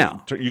fair.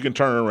 Now, You can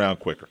turn it around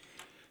quicker.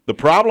 The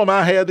problem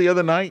I had the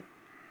other night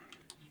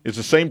is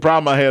the same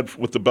problem I had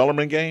with the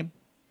Bellarmine game.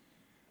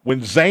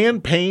 When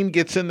Zan Payne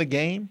gets in the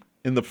game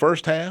in the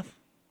first half,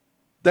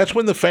 that's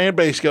when the fan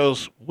base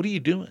goes, what are you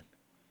doing?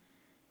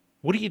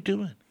 What are you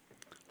doing?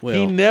 He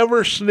well,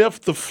 never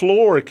sniffed the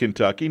floor at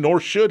Kentucky, nor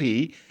should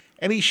he,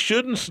 and he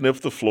shouldn't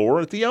sniff the floor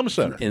at the Yum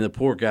Center. and the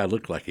poor guy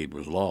looked like he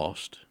was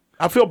lost.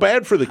 I feel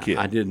bad for the kid.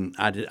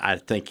 I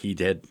think he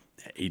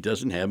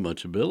doesn't have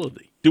much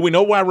ability. Do we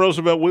know why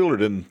Roosevelt Wheeler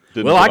didn't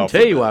Well, get I can off the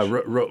tell you why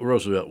bench?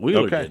 Roosevelt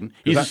Wheeler Okay. didn't.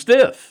 He's I- a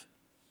stiff.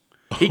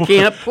 He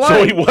can't play.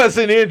 So he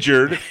wasn't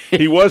injured.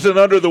 He wasn't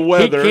under the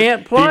weather.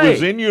 can't play. He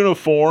was in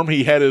uniform.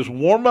 He had his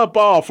warm-up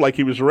off like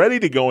he was ready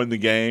to go in the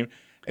game,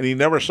 and he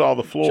never saw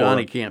the floor.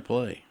 Johnny can't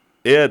play.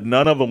 Ed,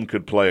 none of them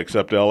could play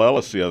except L.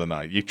 Ellis the other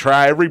night. You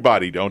try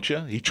everybody, don't you?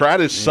 He tried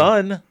his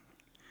son.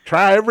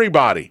 Try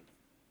everybody.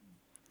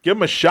 Give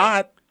him a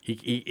shot.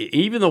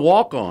 Even the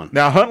walk-on.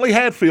 Now, Huntley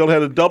Hatfield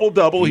had a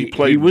double-double. He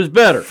played He was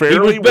better.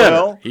 fairly he was better.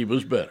 well. He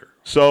was better.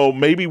 So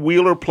maybe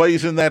Wheeler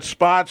plays in that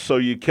spot, so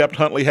you kept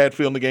Huntley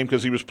Hatfield in the game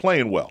because he was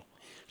playing well.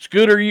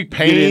 Scooter, you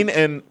Payne get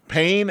in-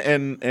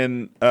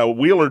 and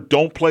Wheeler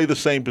don't play the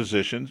same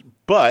positions,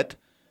 but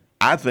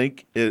I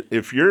think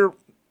if you're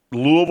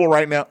Louisville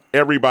right now,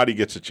 everybody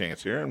gets a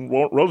chance here, and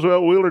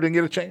Roosevelt Wheeler didn't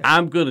get a chance.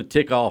 I'm going to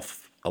tick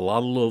off a lot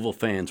of Louisville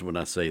fans when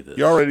I say this.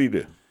 You already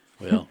do.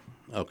 Well,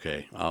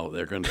 okay. Oh,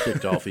 they're going to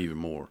tick off even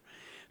more.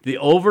 The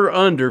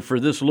over-under for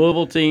this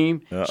Louisville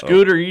team,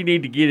 Scooter, you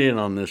need to get in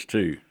on this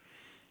too.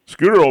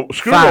 Scooter will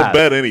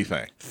bet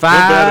anything. He'll bet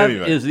 5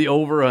 anything. is the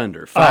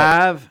over-under.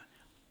 5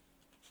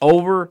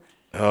 over.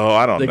 Oh,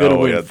 I don't They're know. gonna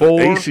win Yeah, 4.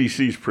 The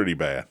ACC's pretty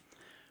bad.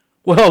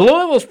 Well,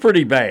 Louisville's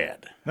pretty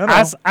bad. No.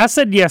 I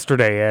said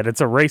yesterday, Ed,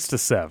 it's a race to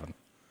 7.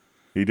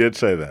 He did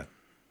say that.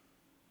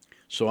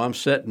 So I'm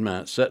setting my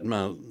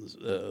a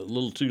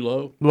little too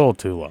low. A little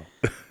too low.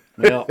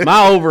 Well,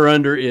 my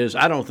over-under is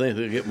I don't think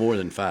they'll get more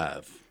than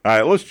 5. All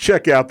right, let's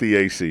check out the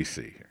ACC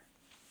here.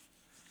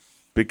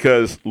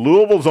 Because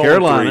Louisville's 0-3,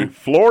 Carolina.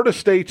 Florida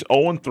State's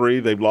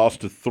 0-3. They've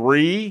lost to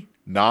 3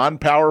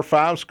 non-Power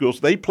 5 schools.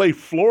 They play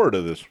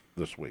Florida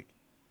this week,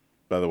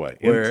 by the way,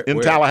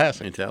 in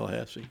Tallahassee. In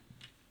Tallahassee.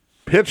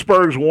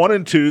 Pittsburgh's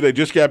 1-2. They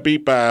just got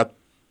beat by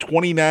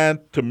 29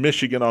 to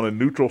Michigan on a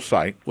neutral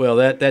site. Well,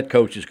 that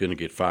coach is going to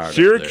get fired.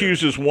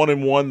 Syracuse is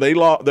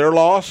 1-1. Their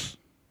loss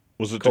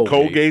was it to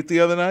Colgate the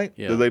other night?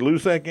 Yeah. Did they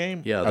lose that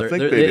game? Yeah, I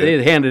think they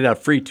did. they handed out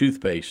free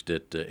toothpaste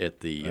at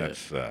the.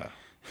 That's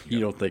you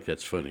don't think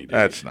that's funny? Do you?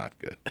 that's not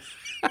good.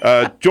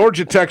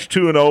 Georgia Tech's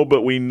 2-0,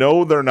 but we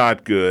know they're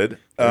not good.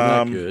 They're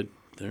not good.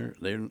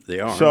 They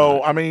are. So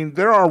not. I mean,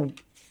 there are.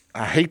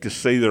 I hate to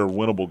say there are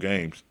winnable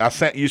games.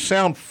 You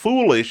sound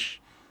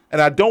foolish,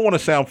 and I don't want to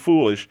sound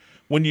foolish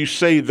when you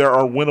say there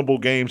are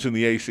winnable games in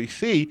the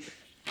ACC.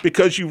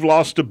 because you've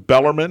lost to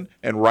Bellarmine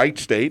and Wright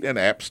State and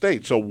App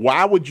State. So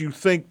why would you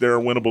think there are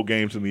winnable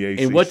games in the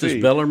ACC? And what does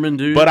Bellarmine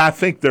do? But I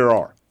think there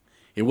are.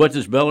 And what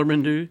does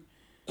Bellarmine do?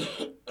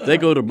 They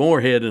go to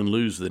Moorhead and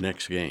lose the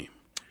next game.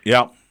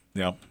 Yep.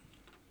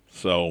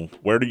 So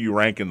where do you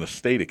rank in the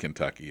state of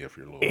Kentucky if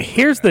you're Louisville?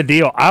 Here's the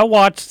deal. I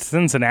watched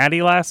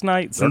Cincinnati last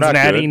night. They're not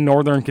Cincinnati, good.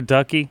 Northern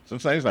Kentucky.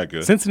 Cincinnati's not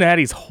good.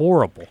 Cincinnati's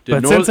horrible.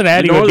 But North-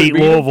 Cincinnati did would Northern beat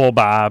beat 'em? Louisville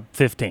by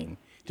 15.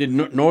 Did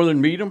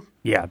Northern beat them?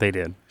 Yeah, they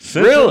did.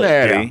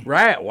 Cincinnati, Yeah.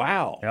 Right.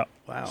 Wow. Yep.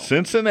 Wow.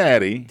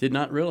 Cincinnati Did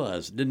not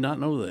realize. Did not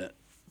know that.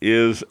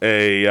 is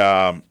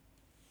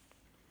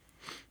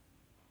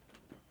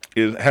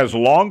has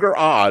longer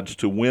odds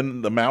to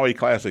win the Maui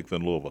Classic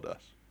than Louisville does.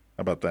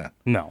 How about that?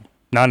 No,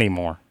 not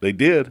anymore. They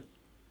did.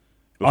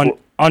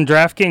 On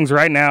DraftKings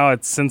right now,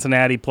 it's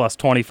Cincinnati plus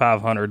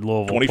 2,500,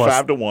 Louisville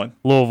 25 to 1.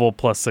 Louisville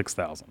plus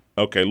 6,000.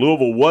 Okay,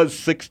 Louisville was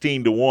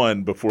 16 to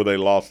 1 before they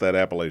lost that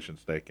Appalachian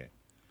State game.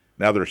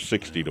 Now they're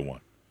 60 to 1.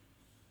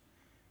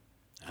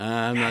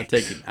 I'm not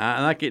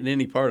getting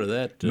any part of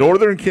that.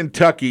 Northern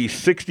Kentucky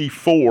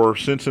 64,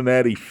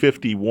 Cincinnati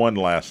 51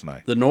 last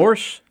night. The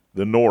Norse?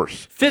 The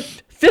Norse.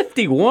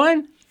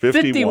 51?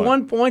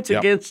 51 points Yep.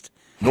 against.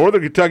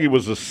 Northern Kentucky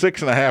was a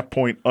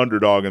 6.5-point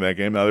underdog in that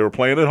game. Now they were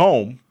playing at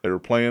home. They were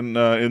playing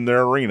in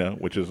their arena,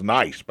 which is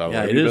nice. By the way,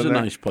 Yeah, Have it you is a been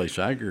there? nice place.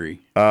 I agree.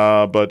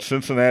 But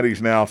Cincinnati's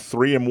now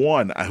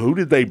 3-1. Who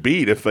did they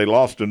beat if they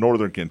lost to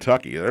Northern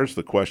Kentucky? There's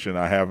the question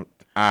I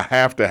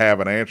have to have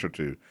an answer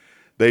to.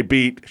 They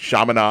beat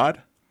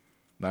Chaminade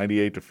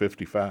 98 to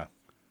 55.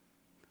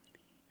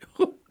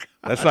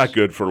 That's not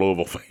good for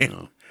Louisville fans.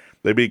 No.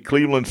 They beat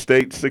Cleveland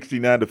State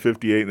 69 to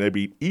 58, and they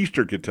beat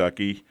Eastern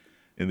Kentucky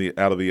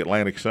out of the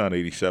Atlantic Sun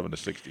 87 to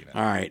 69.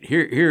 All right.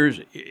 Here's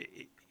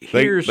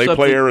They something.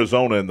 play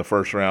Arizona in the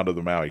first round of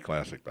the Maui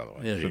Classic, by the way.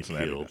 They'll get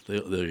Cincinnati killed.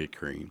 does. They'll get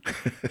creamed.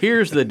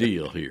 Here's the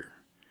deal here.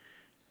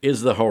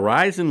 Is the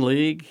Horizon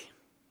League,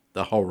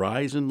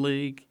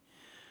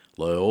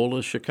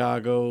 Loyola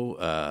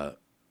Chicago,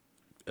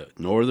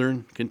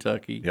 Northern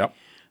Kentucky. Yep.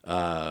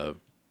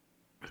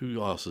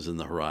 Who else is in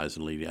the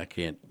Horizon League? I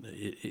can't.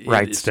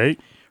 Right State.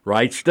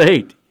 Wright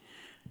State.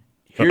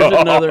 Here's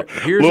another.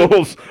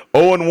 Louisville's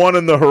 0-1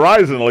 in the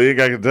Horizon League,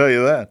 I can tell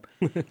you that.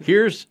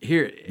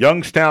 Here.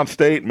 Youngstown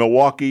State,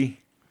 Milwaukee,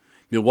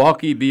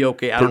 Milwaukee be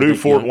okay. I don't Purdue,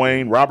 think Fort Young-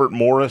 Wayne, Robert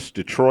Morris,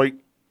 Detroit,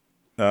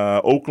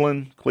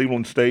 Oakland,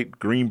 Cleveland State,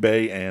 Green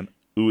Bay, and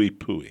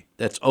Uipui.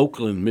 That's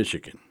Oakland,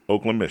 Michigan.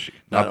 Oakland, Michigan.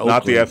 Not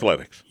Not the Oakland.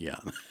 Athletics Yeah.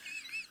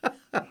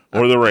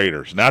 or the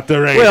Raiders. Not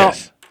the Raiders. Well,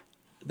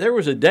 there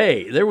was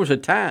a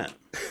time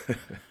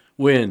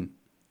when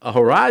a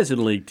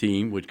Horizon League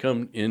team would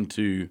come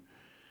into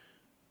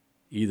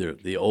either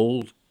the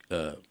old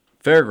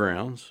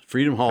fairgrounds,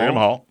 Freedom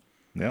Hall,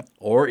 Yep.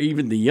 or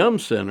even the Yum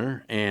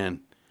Center, and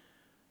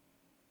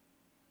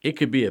it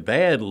could be a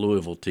bad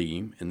Louisville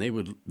team, and they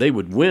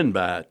would win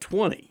by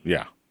 20.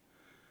 Yeah.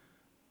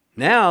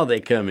 Now they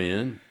come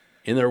in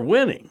and they're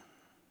winning,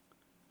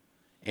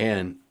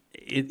 and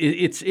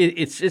it's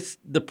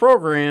the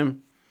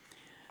program.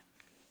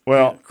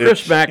 Well,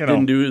 Chris it's, Mack you know,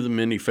 didn't do them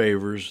any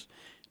favors.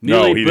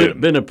 No, Neely he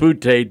didn't.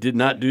 Benapute did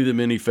not do them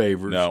any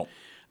favors. No.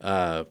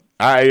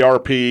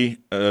 IARP,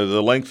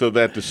 the length of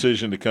that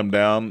decision to come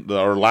down,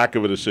 or lack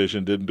of a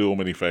decision, didn't do them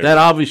any favors.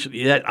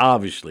 That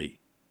obviously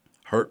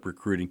hurt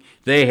recruiting.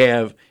 They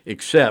have,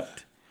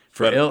 except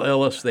for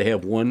LLS, they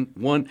have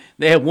one.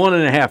 They have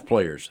 1.5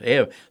 players. They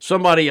have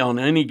somebody on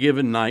any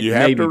given night. You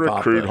have maybe to pop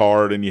recruit up.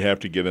 hard, and you have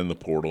to get in the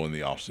portal in the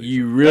offseason.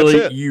 You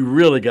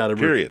really got to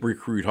Period.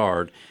 recruit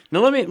hard. Now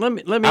let me.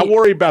 I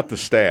worry about the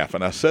staff,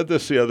 and I said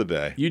this the other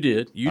day. You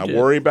did. I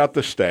worry about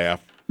the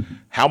staff.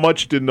 How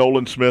much did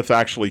Nolan Smith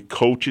actually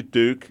coach at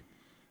Duke?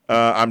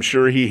 I'm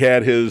sure he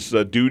had his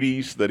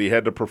duties that he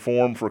had to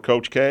perform for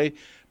Coach K,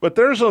 but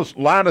there's a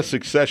line of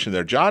succession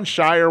there. John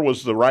Shire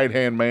was the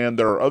right-hand man.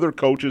 There are other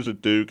coaches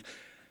at Duke.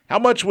 How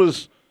much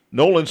was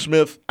Nolan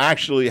Smith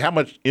actually, how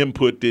much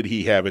input did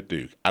he have at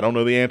Duke? I don't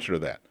know the answer to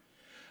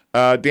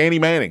that. Danny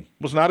Manning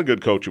was not a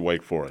good coach at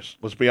Wake Forest.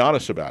 Let's be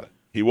honest about it.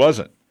 He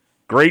wasn't.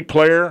 Great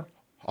player,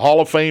 Hall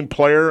of Fame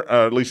player,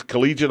 at least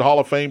collegiate Hall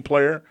of Fame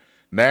player,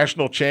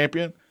 national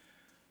champion,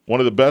 one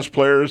of the best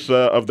players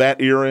of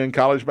that era in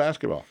college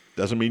basketball.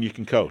 Doesn't mean you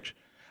can coach.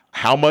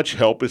 How much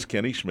help is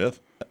Kenny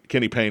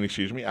Payne,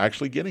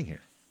 actually getting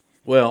here?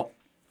 Well,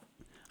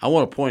 I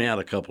want to point out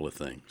a couple of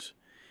things.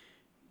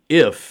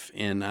 I'll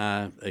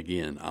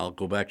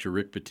go back to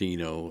Rick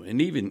Pitino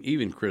and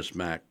even Chris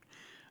Mack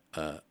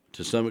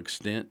to some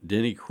extent,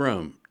 Denny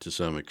Crum to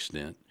some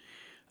extent.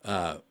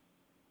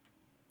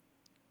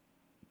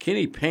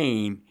 Kenny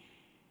Payne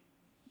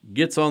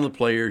gets on the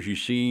players. You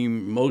see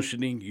him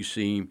motioning. You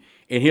see him,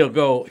 and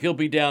he'll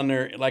be down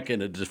there like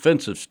in a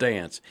defensive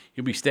stance.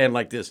 He'll be standing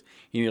like this,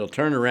 and he'll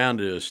turn around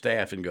to his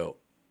staff and go,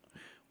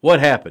 "What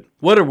happened?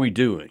 What are we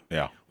doing?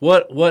 Yeah.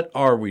 What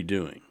are we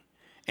doing?"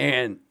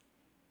 And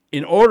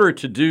in order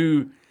to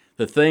do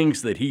the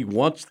things that he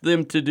wants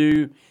them to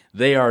do,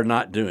 they are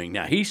not doing.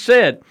 Now he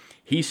said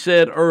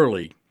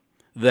early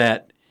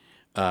that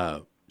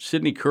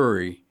Sidney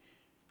Curry,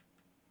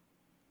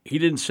 he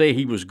didn't say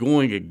he was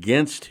going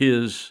against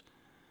his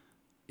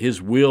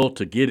will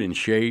to get in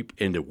shape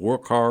and to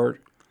work hard,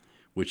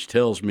 which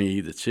tells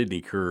me that Sidney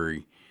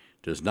Curry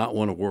does not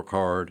want to work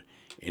hard,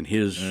 and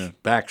his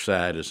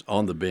backside is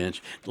on the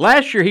bench.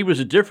 Last year he was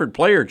a different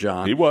player,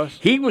 John. He was.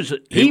 He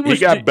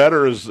got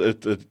better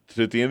at the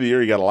end of the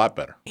year. He got a lot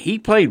better. He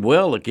played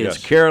well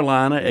against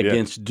Carolina,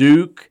 against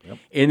Duke,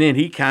 and then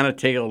he kind of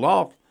tailed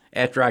off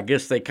after I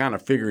guess they kind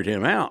of figured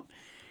him out.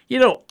 You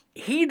know,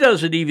 he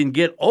doesn't even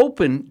get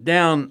open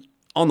down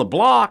on the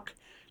block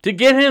to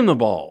get him the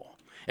ball.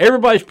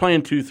 Everybody's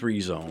playing 2-3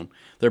 zone.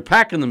 They're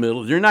packing the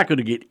middle. You're not going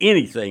to get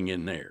anything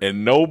in there.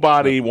 And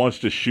nobody wants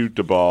to shoot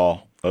the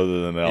ball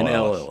other than L.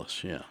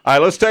 Ellis, yeah. All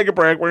right, let's take a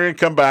break. We're going to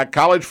come back.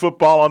 College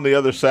football on the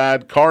other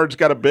side. Cards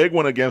got a big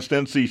one against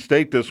NC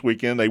State this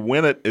weekend. They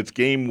win it. It's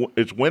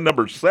win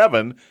number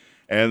 7,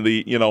 and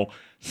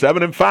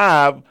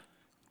 7-5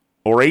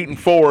 or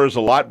 8-4 is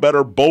a lot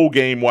better bowl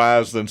game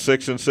wise than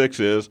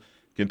 6-6 is.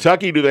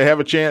 Kentucky, do they have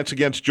a chance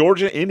against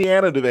Georgia?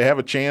 Indiana, do they have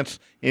a chance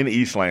in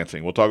East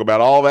Lansing? We'll talk about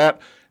all that,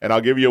 and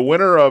I'll give you a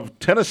winner of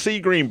Tennessee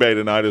Green Bay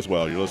tonight as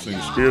well. You're listening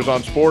to Spears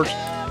on Sports,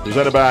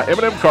 presented by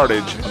M&M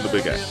Cartage on the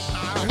Big X.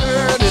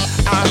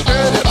 I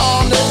heard it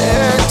on the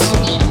X.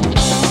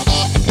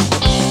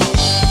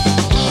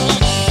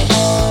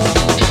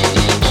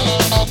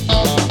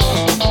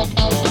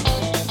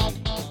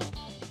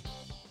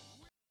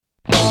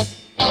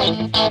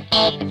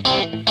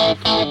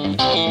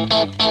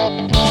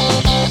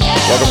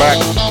 Welcome back.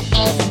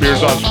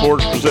 Spears on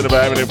Sports, presented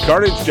by M&M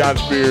Cartage. John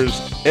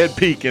Spears, Ed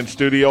Peak in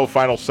studio.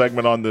 Final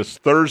segment on this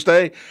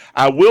Thursday.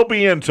 I will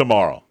be in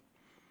tomorrow.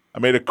 I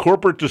made a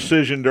corporate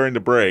decision during the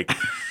break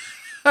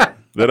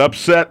that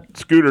upset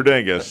Scooter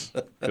Dingus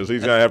because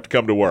he's going to have to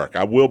come to work.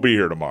 I will be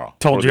here tomorrow.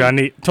 Told you I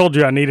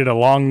needed a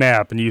long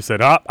nap, and you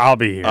said, I'll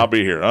be here. I'll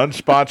be here.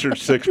 Unsponsored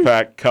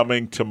six-pack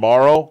coming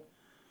tomorrow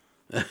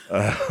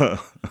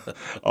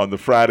on the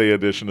Friday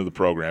edition of the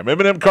program.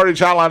 M&M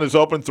Cartage Hotline is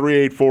open,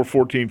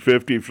 384-1450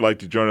 if you'd like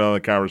to join in on the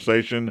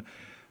conversation.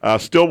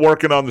 Still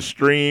working on the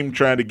stream,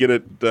 trying to get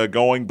it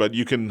going, but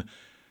you can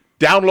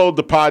download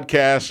the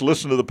podcast,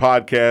 listen to the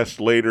podcast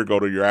later, go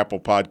to your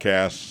Apple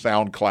Podcasts.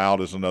 SoundCloud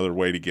is another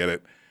way to get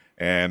it,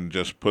 and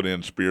just put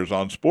in Spears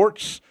on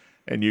Sports,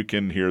 and you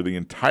can hear the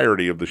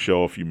entirety of the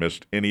show if you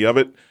missed any of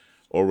it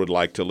or would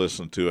like to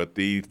listen to it.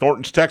 The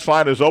Thornton's text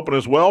line is open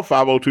as well,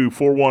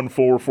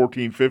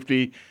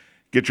 502-414-1450.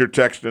 Get your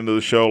text into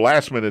the show,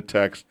 last-minute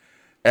text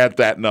at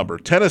that number.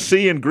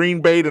 Tennessee and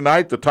Green Bay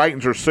tonight. The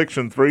Titans are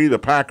 6-3. The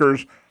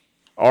Packers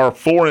are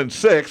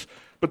 4-6.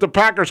 But the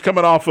Packers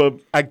coming off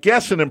of, I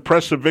guess, an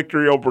impressive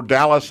victory over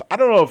Dallas. I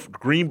don't know if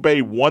Green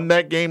Bay won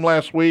that game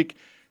last week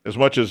as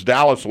much as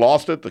Dallas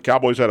lost it. The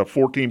Cowboys had a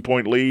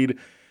 14-point lead,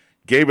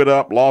 gave it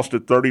up, lost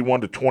it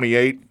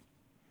 31-28.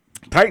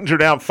 Titans are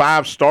down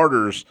 5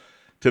 starters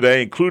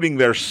today, including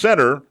their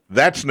center.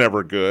 That's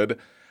never good.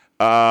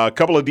 A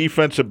couple of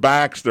defensive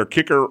backs. Their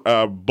kicker,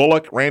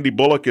 Randy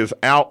Bullock, is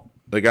out.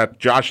 They got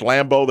Josh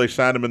Lambo. They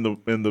signed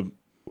him in the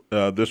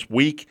this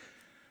week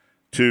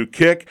to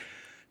kick.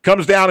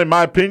 Comes down, in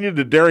my opinion,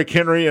 to Derrick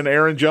Henry and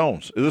Aaron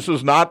Jones.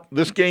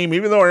 This game,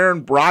 even though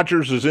Aaron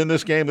Rodgers is in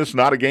this game, this is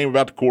not a game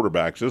about the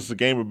quarterbacks. This is a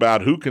game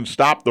about who can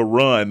stop the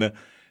run.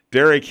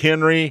 Derrick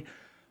Henry,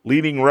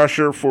 leading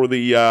rusher for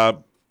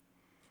the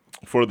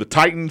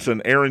Titans,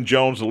 and Aaron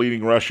Jones, the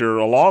leading rusher,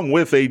 along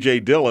with A.J.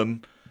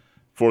 Dillon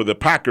for the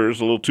Packers,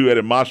 a little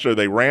two-headed monster.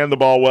 They ran the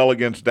ball well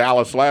against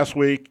Dallas last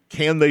week.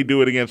 Can they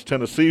do it against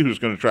Tennessee, who's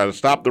going to try to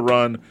stop the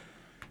run?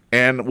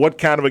 And what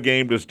kind of a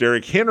game does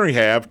Derrick Henry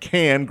have?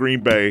 Can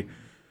Green Bay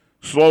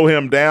slow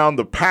him down?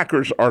 The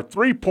Packers are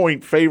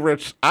 3-point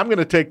favorites. I'm going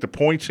to take the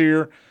points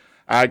here.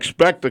 I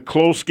expect a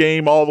close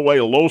game all the way,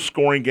 a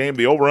low-scoring game.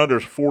 The over-under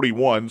is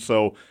 41,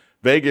 so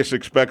Vegas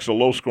expects a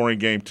low-scoring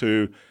game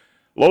too.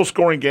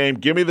 Low-scoring game.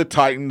 Give me the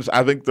Titans.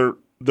 I think they're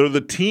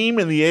the team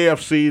in the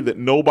AFC that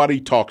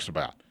nobody talks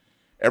about.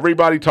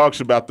 Everybody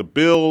talks about the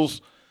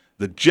Bills.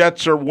 The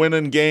Jets are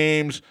winning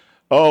games.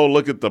 Oh,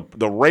 look at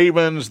the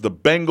Ravens. The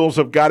Bengals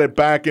have got it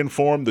back in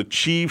form. The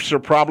Chiefs are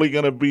probably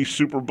going to be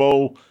Super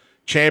Bowl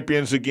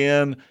champions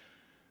again.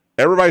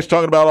 Everybody's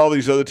talking about all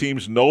these other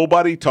teams.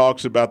 Nobody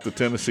talks about the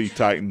Tennessee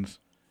Titans.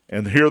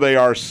 And here they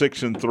are,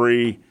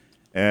 6-3.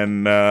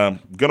 And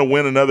going to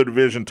win another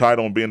division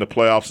title and be in the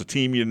playoffs, a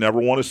team you never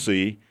want to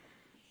see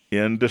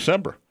in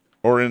December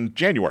or in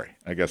January,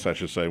 I guess I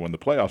should say, when the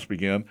playoffs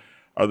begin,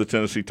 are the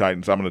Tennessee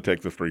Titans. I'm going to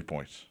take the 3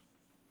 points.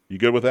 You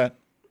good with that?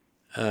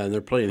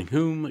 They're playing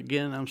whom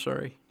again? I'm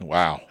sorry.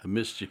 Wow. I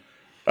missed you.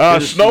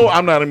 Snow,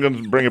 I'm not even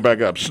going to bring it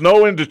back up.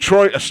 Snow in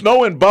Detroit,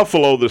 snow in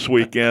Buffalo this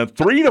weekend,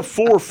 3 to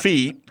 4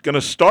 feet. Going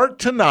to start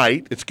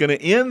tonight. It's going to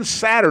end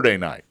Saturday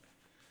night.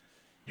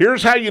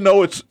 Here's how you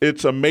know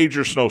it's a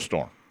major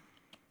snowstorm.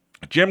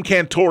 Jim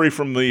Cantori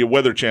from the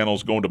Weather Channel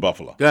is going to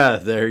Buffalo.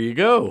 There you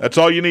go. That's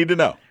all you need to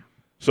know.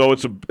 So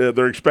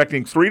they're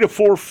expecting 3 to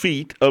 4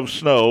 feet of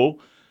snow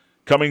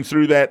coming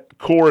through that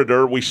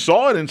corridor. We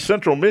saw it in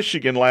Central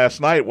Michigan last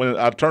night when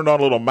I turned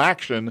on a little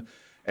Maction,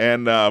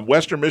 and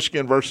Western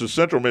Michigan versus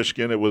Central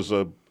Michigan. It was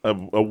a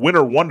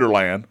winter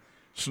wonderland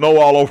snow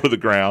all over the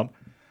ground.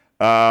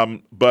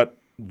 But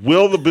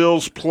will the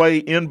Bills play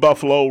in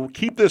Buffalo?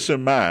 Keep this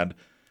in mind.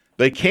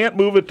 They can't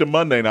move it to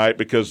Monday night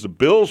because the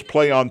Bills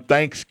play on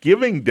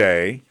Thanksgiving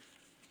Day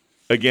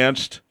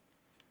against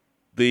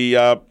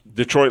the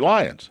Detroit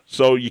Lions.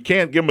 So you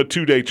can't give them a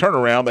 2-day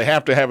turnaround. They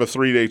have to have a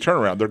 3-day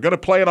turnaround. They're going to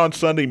play it on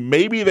Sunday.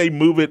 Maybe they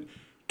move it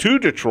to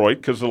Detroit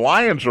because the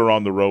Lions are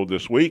on the road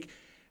this week,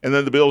 and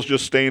then the Bills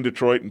just stay in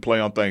Detroit and play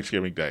on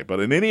Thanksgiving Day. But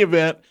in any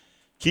event,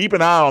 keep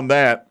an eye on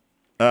that.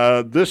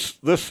 This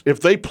if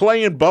they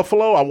play in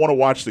Buffalo, I want to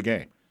watch the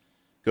game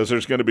because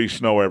there's going to be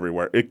snow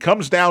everywhere. It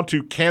comes down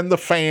to, can the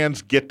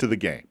fans get to the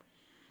game?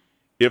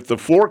 If the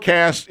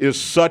forecast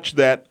is such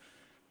that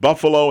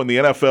Buffalo and the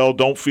NFL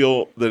don't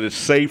feel that it's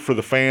safe for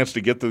the fans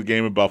to get to the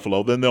game in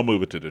Buffalo, then they'll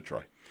move it to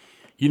Detroit.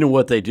 You know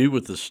what they do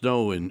with the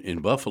snow in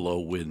Buffalo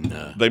when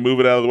They move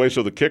it out of the way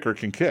so the kicker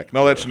can kick.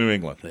 No, that's New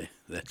England.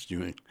 That's New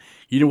England.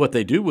 You know what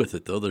they do with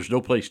it, though? There's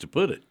no place to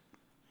put it.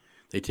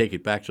 They take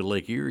it back to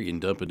Lake Erie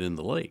and dump it in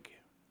the lake.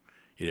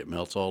 It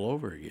melts all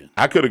over again.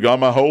 I could have gone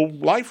my whole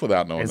life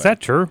without knowing that. Is that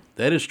true?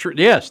 That is true.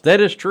 Yes, that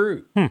is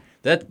true.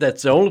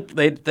 That's the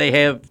only they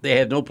have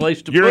no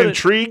place to You're put it.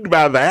 Intrigued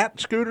by that,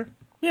 Scooter?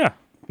 Yeah.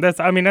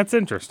 That's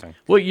interesting.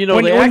 Well, you know,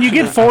 when you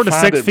get 4 to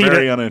I find 6 it feet,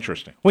 very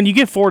uninteresting. when you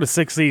get 4 to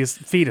 6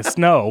 feet of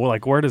snow,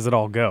 like where does it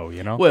all go?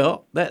 You know.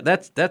 Well,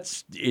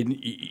 that's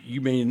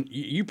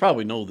you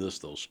probably know this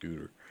though,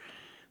 Scooter.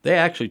 They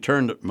actually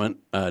turned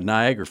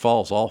Niagara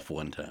Falls off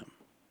one time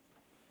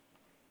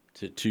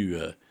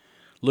to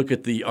look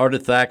at the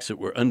artifacts that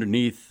were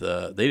underneath.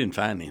 They didn't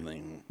find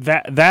anything.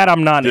 That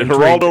I'm not. Did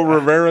intrigued. Geraldo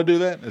Rivera do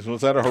that?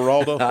 Was that a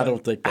Geraldo? I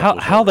don't think that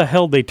was How the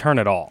hell did they turn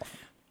it off?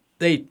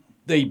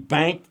 They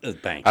banked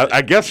it.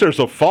 I guess there's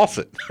a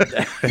faucet.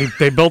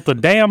 They built the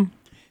dam.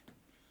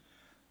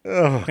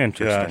 Oh,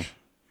 Interesting. gosh.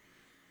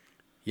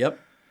 Yep.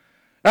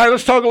 All right,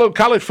 let's talk a little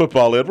college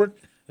football, Edward.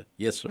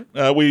 Yes,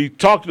 sir. We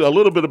talked a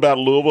little bit about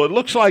Louisville. It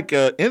looks like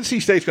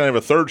NC State's going to have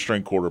a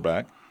third-string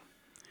quarterback.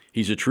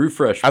 He's a true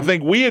freshman. I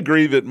think we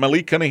agree that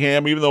Malik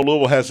Cunningham, even though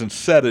Louisville hasn't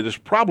said it, is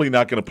probably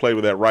not going to play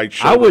with that right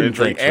shoulder wouldn't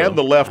injury think so. and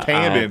the left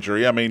hand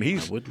injury. I mean,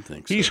 he's wouldn't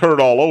think he's so.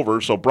 hurt all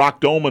over, so Brock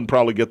Doman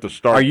probably get the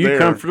start. Are you there.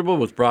 comfortable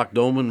with Brock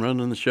Doman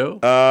running the show?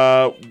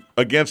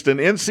 Against an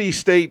NC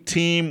State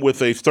team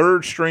with a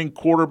third-string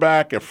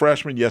quarterback, a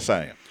freshman? Yes,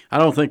 I am. I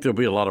don't think there'll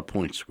be a lot of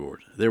points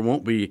scored. It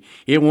won't be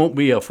a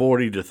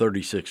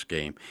 40-36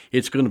 game.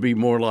 It's going to be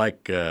more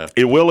like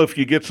It will if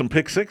you get some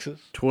pick sixes.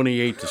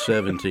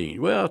 28-17.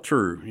 Well,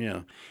 true,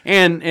 yeah.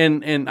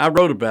 And I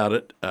wrote about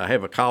it. I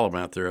have a column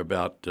out there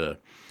about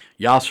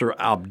Yasser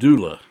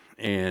Abdullah,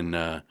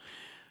 and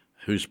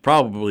who's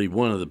probably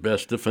one of the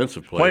best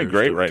defensive players. Playing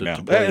great right now.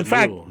 to play In at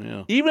fact,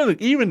 Louisville, yeah.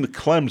 even the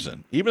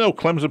Clemson, even though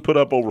Clemson put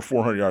up over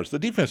 400 yards, the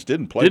defense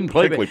didn't play Didn't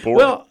play particularly bad.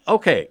 poorly. Well,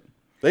 okay.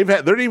 Their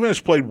defense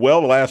played well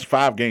the last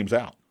 5 games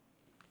out.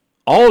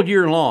 All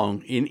year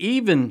long, and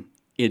even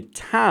at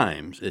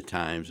times,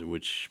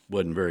 which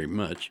wasn't very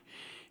much,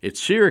 at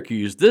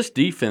Syracuse, this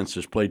defense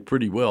has played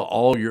pretty well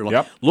all year long.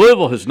 Yep.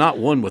 Louisville has not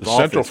won with The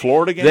offense. Central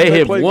Florida game, They they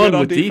have played won good on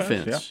with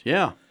defense,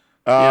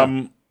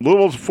 defense.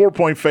 Louisville's a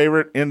 4-point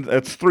favorite, and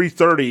it's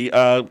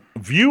 3:30.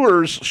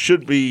 Viewers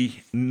should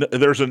be.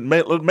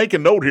 Make a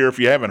note here if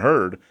you haven't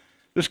heard.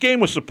 This game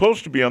was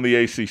supposed to be on the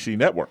ACC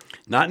network.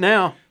 Not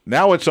now.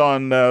 Now it's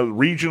on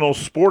Regional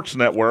Sports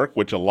Network,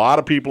 which a lot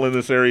of people in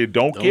this area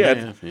don't get.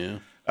 Have, yeah.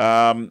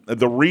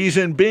 The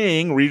reason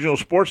being, Regional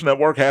Sports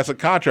Network has a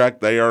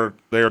contract. They are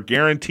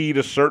guaranteed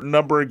a certain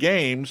number of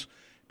games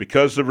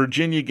because the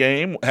Virginia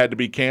game had to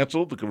be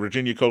canceled. The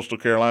Virginia Coastal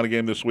Carolina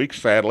game this week,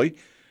 sadly.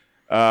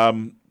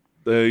 That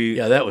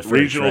was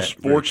very Regional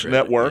Sports very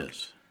Network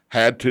yes.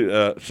 had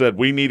to said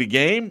we need a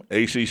game.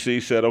 ACC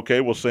said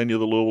okay, we'll send you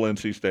the Louisville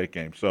NC State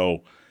game.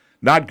 So.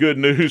 Not good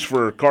news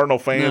for Cardinal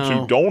fans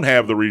who don't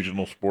have the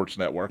Regional Sports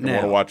Network and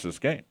want to watch this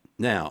game.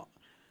 Now,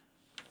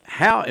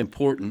 how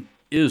important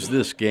is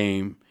this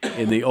game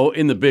in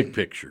the big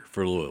picture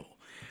for Louisville?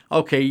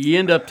 Okay, you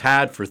end up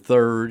tied for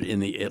third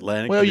in the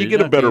Atlantic. Well, you Division.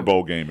 get a better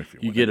bowl game if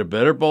you win. You get a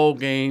better bowl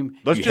game.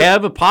 Let's you just-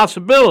 have a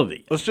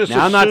possibility. Let's just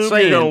now, assume I'm not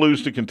saying you're going to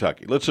lose to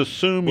Kentucky. Let's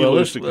assume you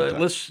lose to Kentucky.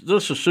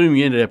 let's assume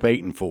you ended up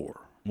 8-4.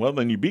 Well,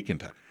 then you beat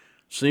Kentucky.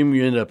 Assume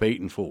you end up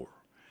 8-4.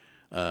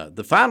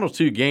 The final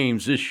 2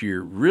 games this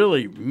year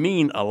really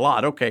mean a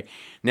lot. Okay,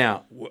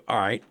 now, all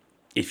right,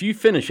 if you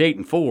finish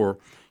 8-4,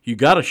 you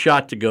got a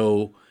shot to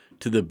go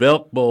to the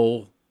Belk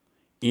Bowl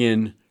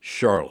in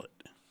Charlotte.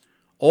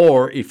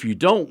 Or if you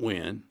don't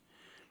win,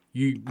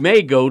 you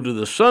may go to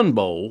the Sun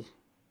Bowl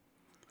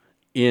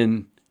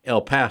in El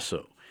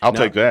Paso. I'll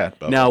take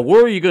that. Now,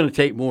 where are you going to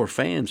take more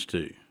fans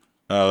to?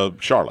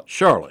 Charlotte.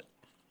 Charlotte.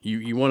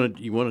 You want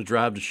to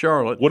drive to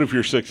Charlotte. What if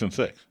you're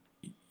 6-6?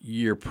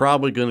 You're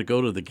probably going to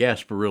go to the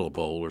Gasparilla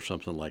Bowl or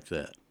something like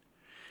that,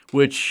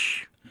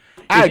 which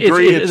I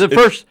agree.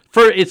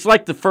 It's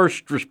like the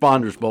First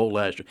Responders Bowl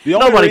last year. The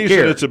only Nobody reason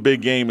cared. it's a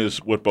big game is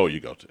what bowl you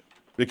go to,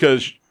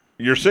 because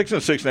you're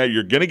 6-6 now.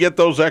 You're going to get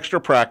those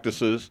extra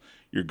practices.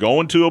 You're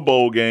going to a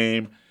bowl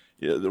game.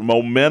 The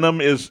momentum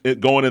is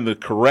going in the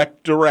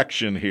correct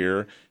direction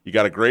here. You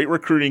got a great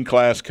recruiting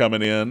class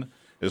coming in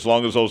as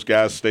long as those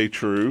guys stay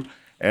true.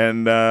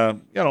 And,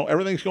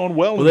 everything's going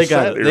well. Well,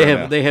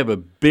 they have a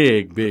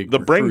big the Bring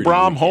recruiting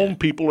Brom weekend. home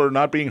people are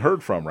not being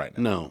heard from right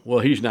now. No, well,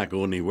 he's not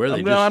going anywhere.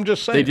 I'm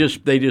just saying.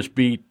 They just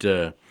beat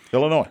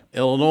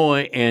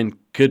Illinois and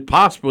could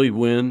possibly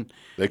win.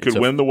 They could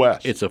win the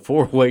West. It's a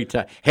 4-way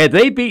tie. Had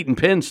they beaten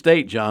Penn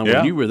State, John, Yeah,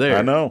 when you were there,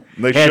 I know.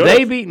 Had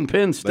they beaten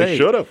Penn State, They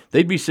should have.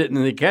 They'd be sitting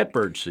in the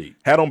catbird seat.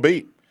 Had them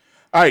beat.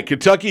 All right,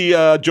 Kentucky,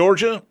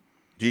 Georgia.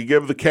 Do you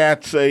give the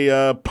Cats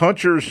a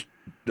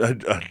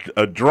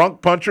a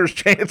drunk puncher's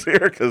chance here?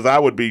 Because I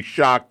would be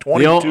shocked.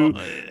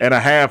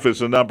 22.5 is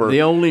the number.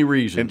 The only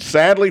reason. And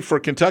sadly for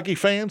Kentucky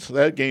fans,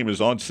 that game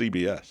is on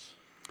CBS.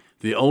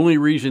 The only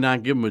reason I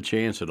give them a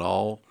chance at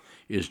all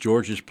is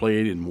Georgia's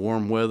played in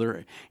warm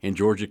weather, and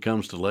Georgia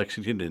comes to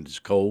Lexington and it's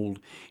cold,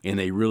 and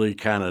they really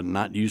kind of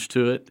not used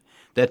to it.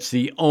 That's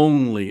the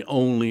only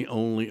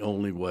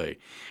way.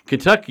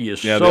 Kentucky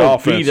is the so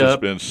offense beat up. has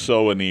been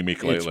so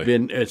anemic lately.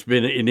 It's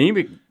been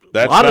anemic.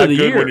 That's a lot not of the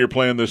good year. when you're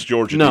playing this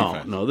Georgia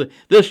defense. No.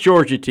 This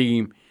Georgia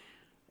team,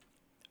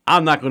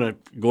 I'm not going to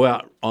go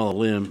out on a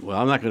limb. Well,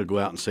 I'm not going to go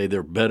out and say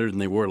they're better than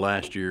they were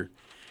last year,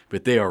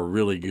 but they are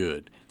really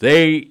good.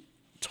 They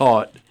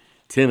taught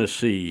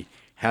Tennessee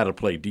how to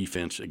play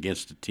defense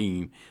against a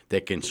team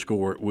that can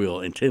score at will.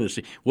 In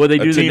Tennessee, what they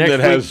do the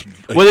next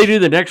week? What they do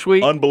the next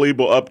week?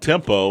 Unbelievable up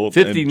tempo.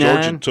 59.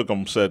 And Georgia took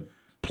them, said,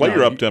 "Play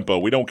your up tempo.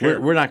 We don't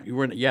care." We're not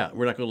going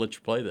to let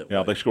you play that way.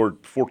 Yeah, they scored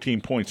 14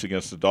 points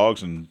against the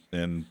Dogs, and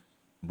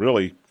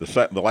really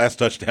the last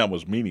touchdown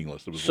was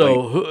meaningless. It was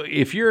late.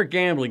 If you're a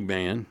gambling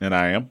man, And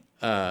I am.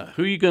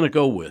 who are you going to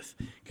go with?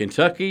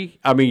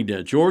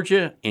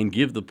 Georgia, and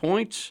give the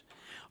points,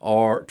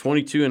 or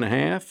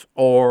 22.5,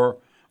 or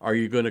are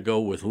you going to go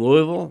with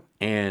Louisville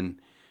and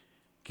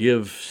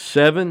give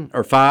 7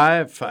 or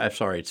 5?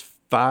 Sorry, it's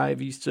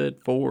 5. You said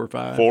 4 or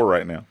 5. 4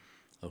 right now.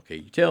 Okay,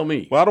 you tell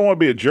me. Well, I don't want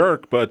to be a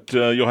jerk, but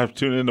you'll have to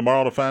tune in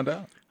tomorrow to find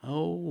out.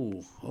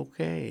 Oh,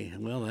 okay.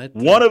 Well, that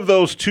One of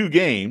those two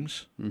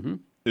games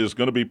is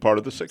going to be part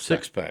of the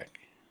six-pack.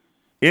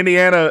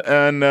 Indiana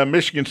and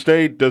Michigan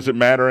State, does it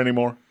matter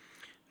anymore?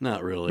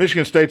 Not really.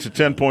 Michigan State's a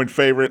 10-point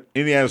favorite.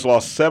 Indiana's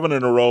lost 7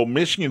 in a row.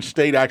 Michigan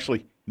State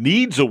actually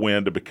needs a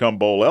win to become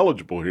bowl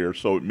eligible here,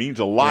 so it means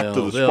a lot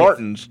to the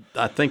Spartans.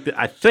 I think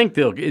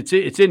they'll.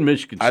 It's in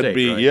Michigan State.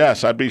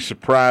 Right? I'd be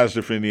surprised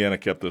if Indiana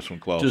kept this one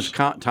close. Does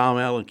Tom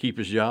Allen keep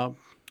his job?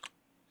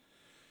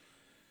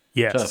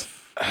 Yes.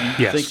 Tough.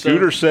 Yes. Think so?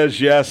 Scooter says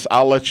yes.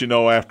 I'll let you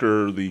know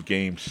after the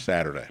game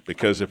Saturday,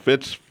 because if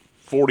it's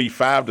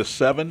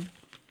 45-7,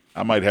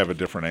 I might have a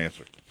different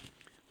answer.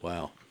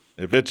 Wow.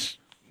 If it's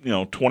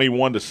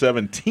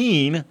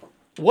 21-17,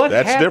 What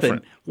that's happened?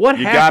 different. What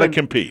you happened? got to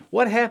compete.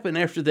 What happened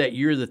after that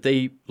year that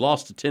they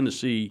lost to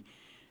Tennessee?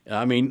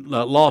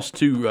 Lost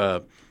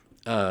to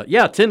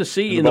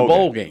Tennessee in the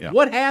bowl game. Yeah.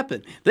 What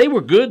happened? They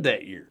were good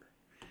that year.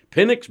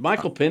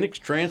 Michael Penix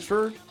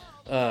transferred.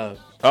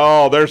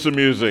 Oh, there's the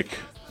music.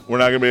 We're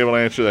not going to be able to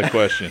answer that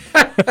question.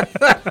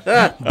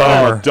 Bummer.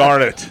 Oh,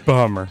 darn it.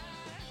 Bummer.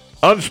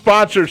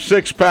 Unsponsored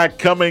six-pack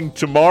coming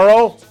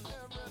tomorrow.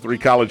 3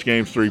 college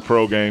games, 3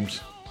 pro games.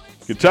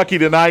 Kentucky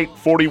tonight,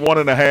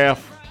 41.5.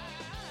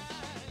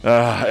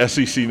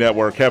 SEC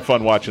Network. Have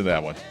fun watching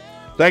that one.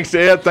 Thanks to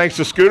Ed. Thanks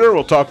to Scooter.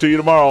 We'll talk to you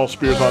tomorrow.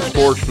 Spears on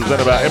Sports,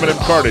 presented by M&M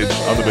Cartage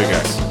on the Big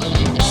X.